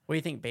research. What do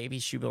you think, baby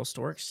shoebill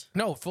storks?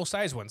 No,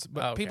 full-size ones.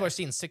 But Okay. people are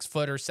seeing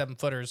 6-footers,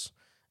 7-footers,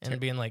 and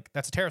being like,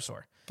 that's a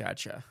pterosaur.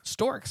 Gotcha.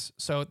 Storks.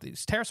 So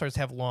these pterosaurs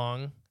have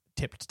long,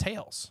 tipped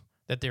tails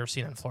that they're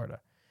seen in Florida.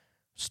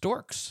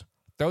 Storks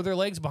throw their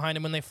legs behind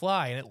them when they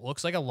fly, and it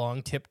looks like a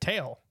long, tipped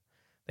tail.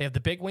 They have the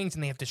big wings,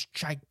 and they have this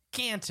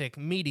gigantic,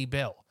 meaty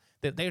bill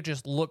that they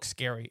just look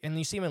scary. And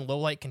you see them in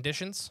low-light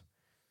conditions.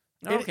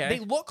 Okay. They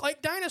look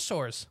like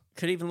dinosaurs.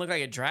 Could even look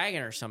like a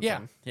dragon or something.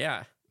 Yeah.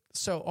 Yeah.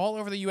 So all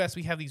over the U.S.,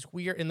 we have these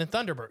weird, and the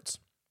thunderbirds.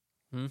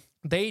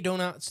 They do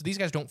not. So these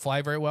guys don't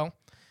fly very well,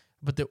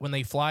 but when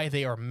they fly,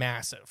 they are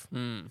massive.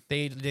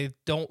 They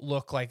don't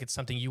look like it's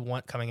something you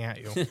want coming at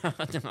you.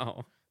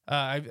 No.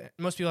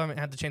 Most people haven't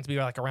had the chance to be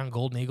like around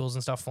golden eagles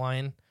and stuff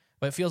flying,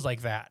 but it feels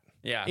like that.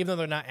 Yeah. Even though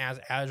they're not as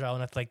agile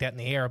enough like that in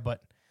the air,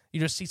 but you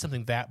just see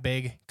something that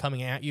big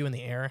coming at you in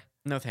the air.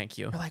 No, thank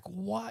you. You're like,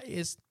 what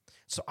is?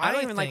 So I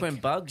don't even like think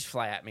when bugs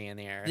fly at me in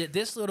the air.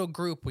 this little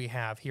group we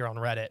have here on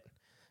Reddit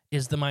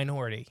is the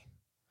minority.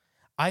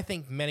 I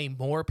think many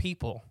more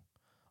people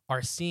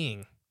are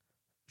seeing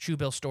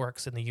shoebill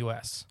storks in the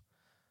U.S.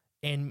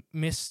 and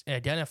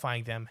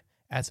misidentifying them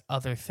as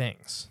other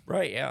things.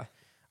 Right, yeah.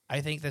 I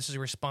think this is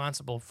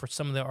responsible for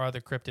some of the other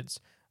cryptids,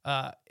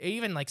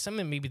 even like some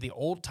of maybe the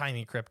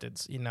old-timey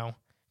cryptids, you know,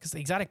 because the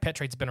exotic pet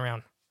trade's been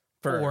around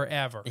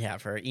forever. Yeah,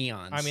 for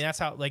eons. I mean, that's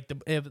how, like,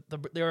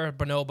 there are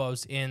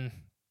bonobos in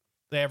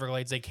the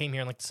Everglades. They came here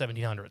in, like, the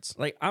 1700s.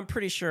 like, I'm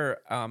pretty sure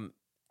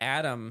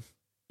Adam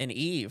and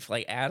Eve,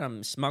 like,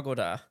 Adam smuggled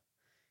a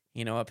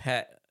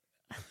pet,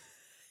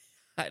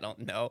 I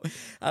don't know,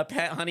 a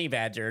pet honey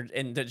badger,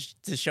 and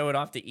to show it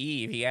off to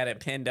Eve, he had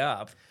it pinned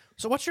up.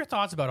 So what's your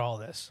thoughts about all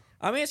this?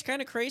 I mean, it's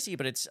kind of crazy,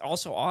 but it's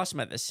also awesome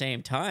at the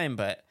same time.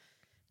 But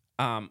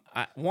I'm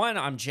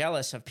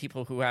jealous of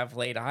people who have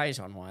laid eyes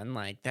on one.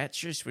 Like, that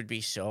just would be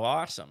so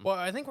awesome. Well,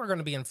 I think we're going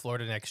to be in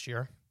Florida next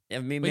year. I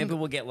mean, maybe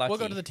we'll get lucky. We'll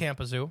go to the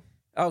Tampa Zoo.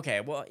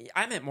 Okay, well,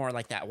 I meant more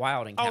like that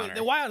wild encounter. Oh,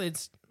 the wild,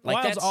 wild's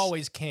that's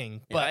always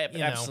king. But, you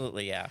know,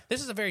 absolutely, yeah.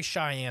 this is a very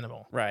shy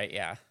animal. Right,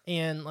 yeah.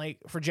 And, like,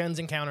 for Jen's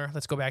encounter,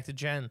 let's go back to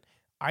Jen.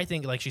 I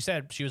think, like she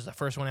said, she was the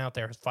first one out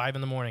there. It was 5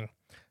 a.m.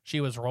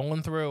 She was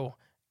rolling through,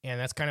 and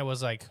that's kind of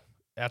was like,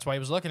 that's why he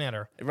was looking at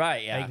her.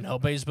 Right, yeah. Like,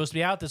 nobody's supposed to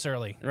be out this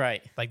early.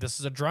 Right. Like, this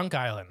is a drunk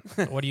island.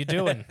 What are you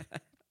doing?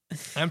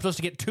 I'm supposed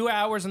to get 2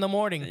 hours in the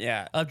morning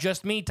Yeah. of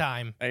just me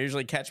time. I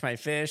usually catch my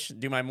fish,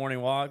 do my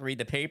morning walk, read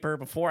the paper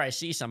before I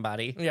see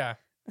somebody. Yeah.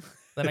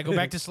 Then I go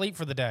back to sleep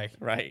for the day.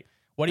 Right.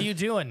 What are you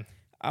doing?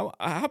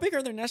 How big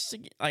are their nests?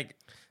 Like,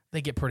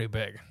 They get pretty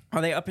big.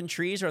 are they up in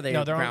trees or are they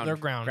No, they're ground? they're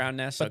ground. Ground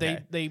nests? But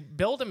okay. they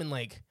build them in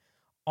like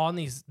on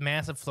these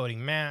massive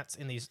floating mats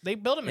in these. They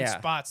build them in Yeah.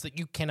 spots that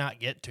you cannot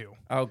get to.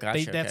 Oh,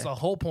 gotcha. That's the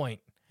whole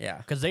point. Yeah.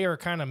 Because they are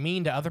kind of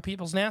mean to other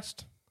people's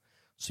nest.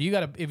 So you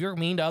gotta, if you're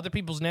mean to other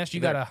people's nest, you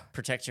gotta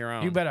protect your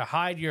own. you better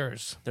hide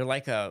yours. They're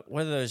like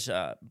what are those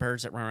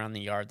birds that run around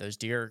the yard? Those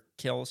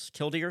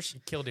killdeers?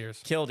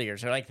 Killdeers.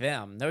 Killdeers. They're like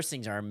them. Those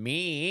things are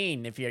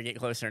mean if you get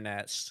close to their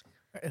nests.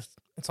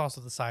 It's also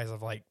the size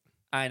of like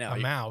I know. a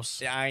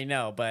mouse. Yeah, I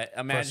know, but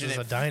imagine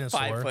Versus it a dinosaur.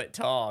 5 foot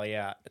tall.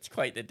 Yeah, it's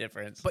quite the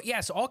difference. But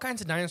yeah, so all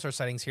kinds of dinosaur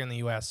sightings here in the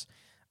U.S.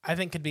 I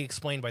think could be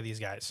explained by these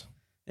guys.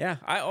 Yeah.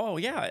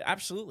 Yeah,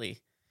 absolutely.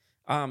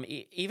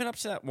 Even up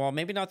to that. Well,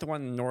 maybe not the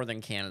one in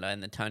northern Canada in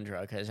the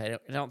tundra because I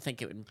don't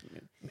think it would.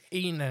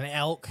 Eating an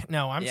elk?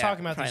 No, I'm Yeah,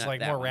 talking about probably these not like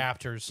that more one.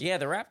 raptors. Yeah,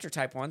 the raptor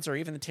type ones or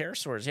even the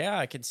pterosaurs. Yeah,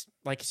 I could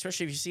like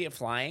especially if you see it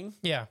flying.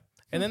 Yeah.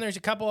 And then there's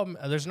a couple of them.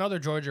 There's another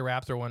Georgia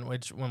raptor one,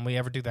 which when we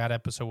ever do that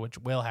episode, which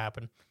will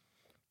happen,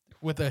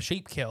 with a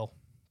sheep kill.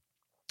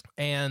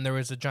 And there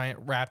was a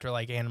giant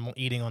raptor-like animal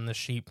eating on the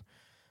sheep.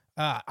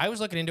 I was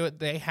looking into it.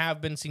 They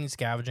have been seen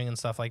scavenging and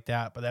stuff like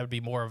that, but that would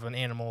be more of an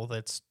animal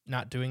that's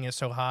not doing it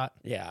so hot.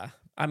 Yeah,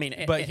 I mean,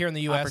 But here in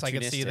the U.S., I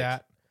could see opportunistic.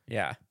 that.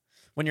 Yeah,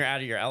 when you're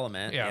out of your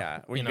element.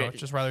 Yeah, You know,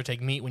 just rather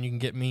take meat when you can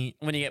get meat.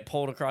 when you get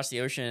pulled across the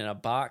ocean in a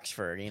box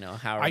for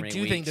however I many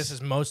do weeks. think this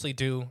is mostly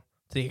due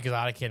to the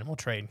exotic animal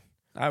trade.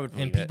 I would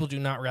believe And people do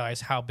not realize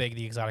how big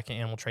the exotic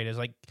animal trade is.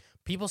 Like,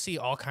 people see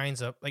all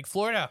kinds of... Like,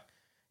 Florida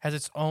has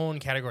its own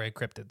category of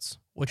cryptids,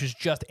 which is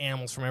just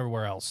animals from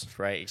everywhere else.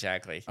 Right,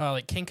 exactly.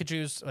 Like,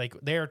 kinkajous, like,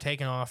 they are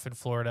taking off in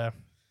Florida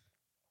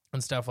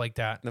and stuff like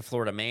that. The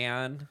Florida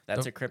man,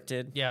 that's a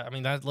cryptid. Yeah, I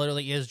mean, that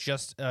literally is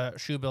just a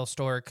shoebill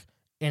stork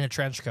in a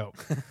trench coat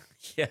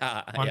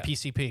Yeah, on yeah.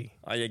 PCP.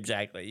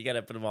 Exactly. You got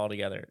to put them all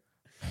together.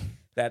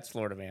 That's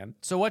Florida man.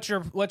 So what's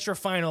your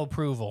final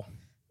approval?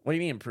 What do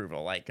you mean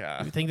approval? Like,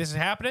 You think this is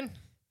happening?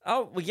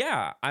 oh well,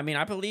 yeah. I mean,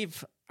 I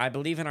believe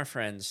in our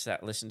friends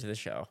that listen to the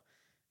show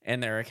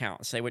and their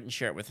accounts. They wouldn't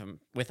share it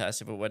with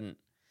us if it wasn't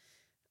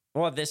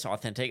this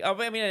authentic. Oh,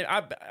 but I mean,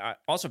 I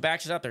also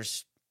backs it up.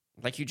 There's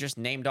like you just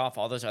named off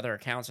all those other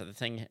accounts of the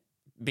thing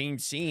being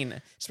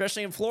seen,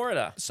 especially in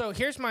Florida. So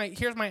here's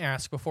my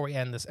ask before we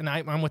end this, and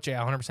I'm with Jay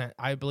 100%.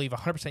 I believe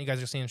 100% you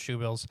guys are seeing shoe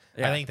bills.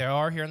 Yeah. I think there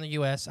are here in the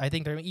U.S. I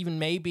think there even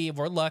maybe, if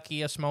we're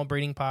lucky, a small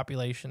breeding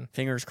population.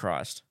 Fingers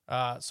crossed.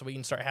 So we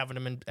can start having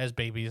them as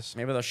babies.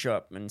 Maybe they'll show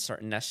up and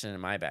start nesting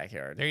in my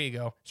backyard. There you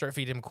go. Start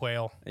feeding them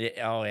quail.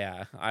 Yeah, oh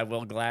yeah, I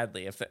will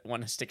gladly if that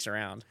one sticks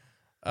around.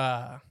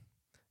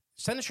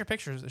 Send us your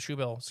pictures of the shoe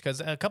bills,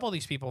 because a couple of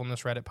these people in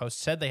this Reddit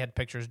post said they had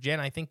pictures. Jen,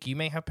 I think you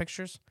may have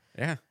pictures.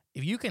 Yeah.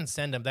 If you can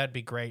send them, that'd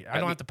be great. I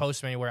don't have to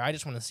post them anywhere. I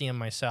just want to see them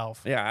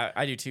myself. Yeah,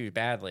 I do too,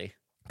 badly.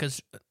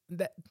 Because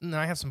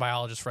I have some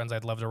biologist friends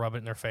I'd love to rub it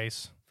in their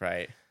face.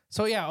 Right.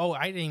 So yeah,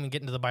 I didn't even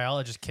get into the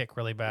biologist kick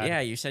really bad. Yeah,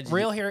 you said...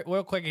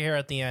 Real quick here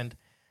at the end.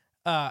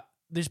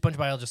 There's a bunch of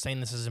biologists saying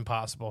this is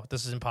impossible.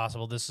 This is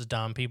impossible. This is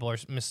dumb. People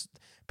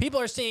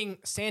are seeing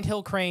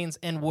sandhill cranes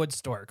and wood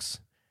storks.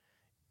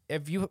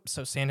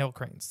 Sandhill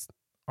cranes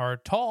are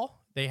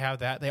tall. They have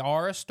that. They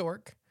are a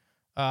stork.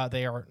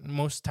 They are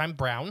most of the time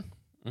brown,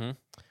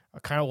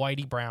 kind of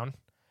whitey brown,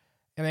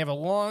 and they have a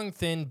long,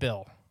 thin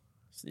bill.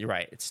 You're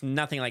right. It's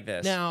nothing like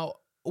this. Now,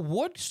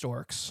 wood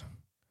storks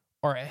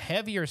are a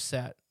heavier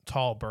set,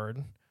 tall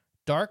bird,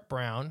 dark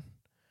brown.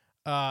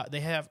 They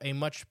have a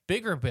much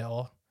bigger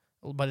bill,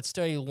 but it's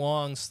still a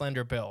long,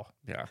 slender bill.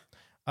 Yeah.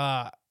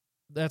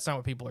 That's not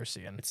what people are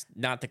seeing. It's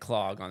not the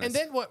clog on And its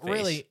then what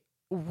face.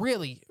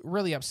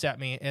 really upset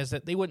me is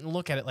that they wouldn't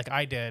look at it like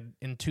I did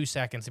in 2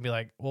 seconds and be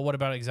like, well, what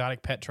about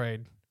exotic pet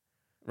trade?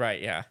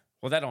 Right, yeah.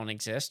 Well, that don't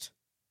exist.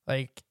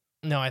 Like,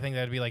 no, I think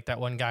that'd be like that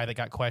one guy that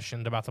got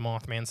questioned about the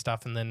Mothman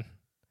stuff, and then,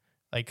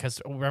 like,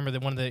 because remember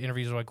that one of the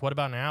interviews was like, what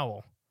about an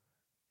owl?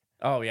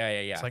 Oh, yeah.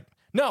 It's like,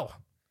 no,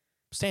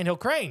 sandhill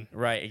crane.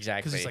 Right,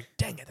 exactly. Because it's like,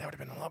 dang it, that would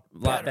have been a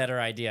lot better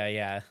idea,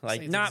 yeah.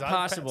 Like, it's not exotic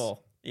possible.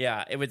 pets.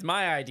 Yeah, it was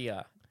my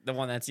idea. The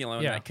one that's the only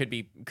one that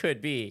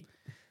could be.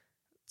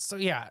 So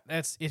yeah,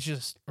 it's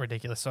just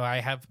ridiculous. So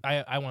I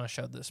want to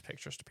show this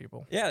pictures to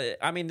people. Yeah,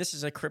 I mean, this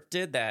is a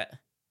cryptid that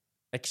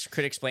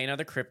could explain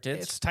other cryptids.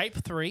 It's type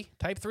 3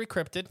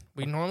 cryptid.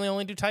 We normally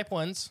only do type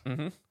 1s.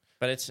 Mm-hmm.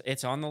 But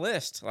it's on the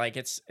list. Like,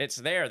 it's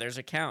there. There's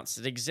accounts.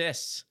 It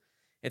exists.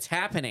 It's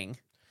happening.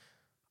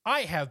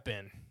 I have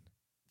been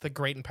the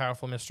great and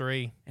powerful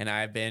mystery. And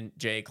I've been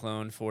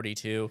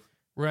JClone42.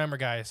 Remember,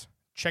 guys,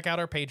 check out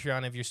our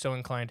Patreon if you're so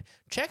inclined.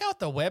 Check out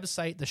the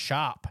website, the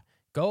shop.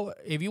 Go,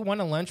 if you want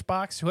a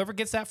lunchbox, whoever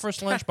gets that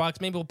first lunchbox,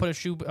 maybe we'll put a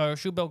shoe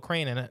bill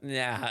crane in it.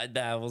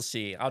 Yeah, we'll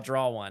see. I'll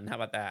draw one. How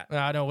about that?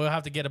 No, we'll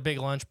have to get a big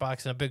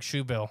lunchbox and a big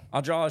shoe bill.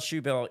 I'll draw a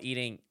shoe bill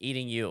eating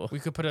you.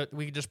 We could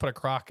just put a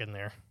croc in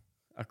there.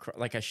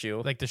 Like a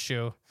shoe? Like the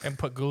shoe. And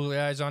put googly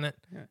eyes on it.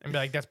 And be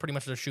like, that's pretty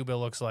much what a shoe bill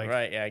looks like.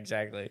 Right, yeah,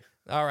 exactly.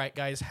 All right,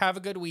 guys. Have a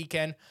good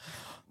weekend.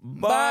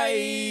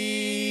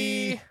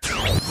 Bye.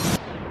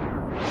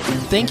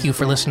 Thank you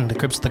for listening to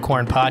Crips of the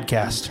Corn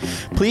podcast.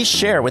 Please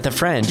share with a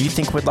friend you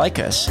think would like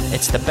us.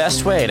 It's the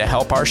best way to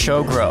help our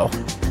show grow.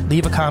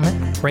 Leave a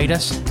comment, rate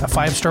us, a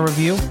 5-star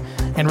review,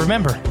 and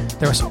remember,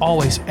 there is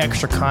always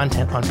extra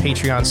content on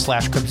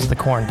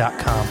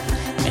Patreon/CripsOfTheCorn.com.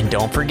 And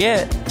don't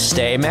forget,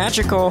 stay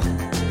magical.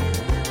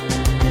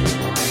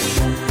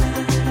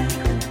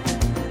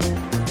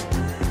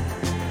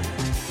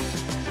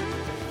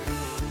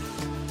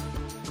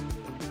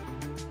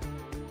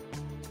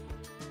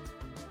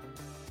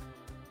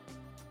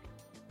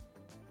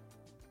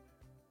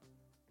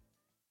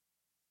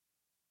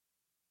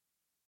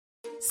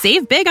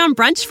 Save big on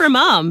brunch for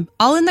mom,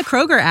 all in the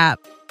Kroger app.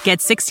 Get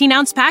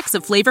 16-ounce packs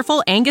of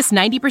flavorful Angus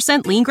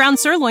 90% lean ground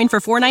sirloin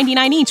for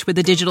 $4.99 each with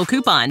a digital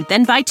coupon.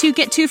 Then buy 2,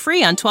 get 2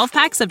 free on 12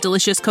 packs of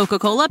delicious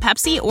Coca-Cola,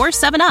 Pepsi, or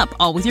 7-Up,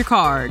 all with your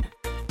card.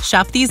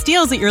 Shop these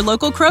deals at your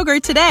local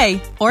Kroger today,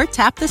 or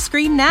tap the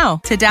screen now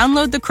to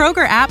download the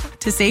Kroger app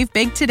to save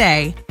big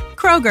today.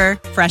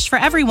 Kroger, fresh for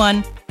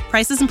everyone.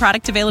 Prices and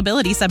product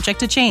availability subject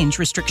to change.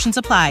 Restrictions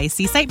apply.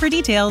 See site for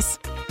details.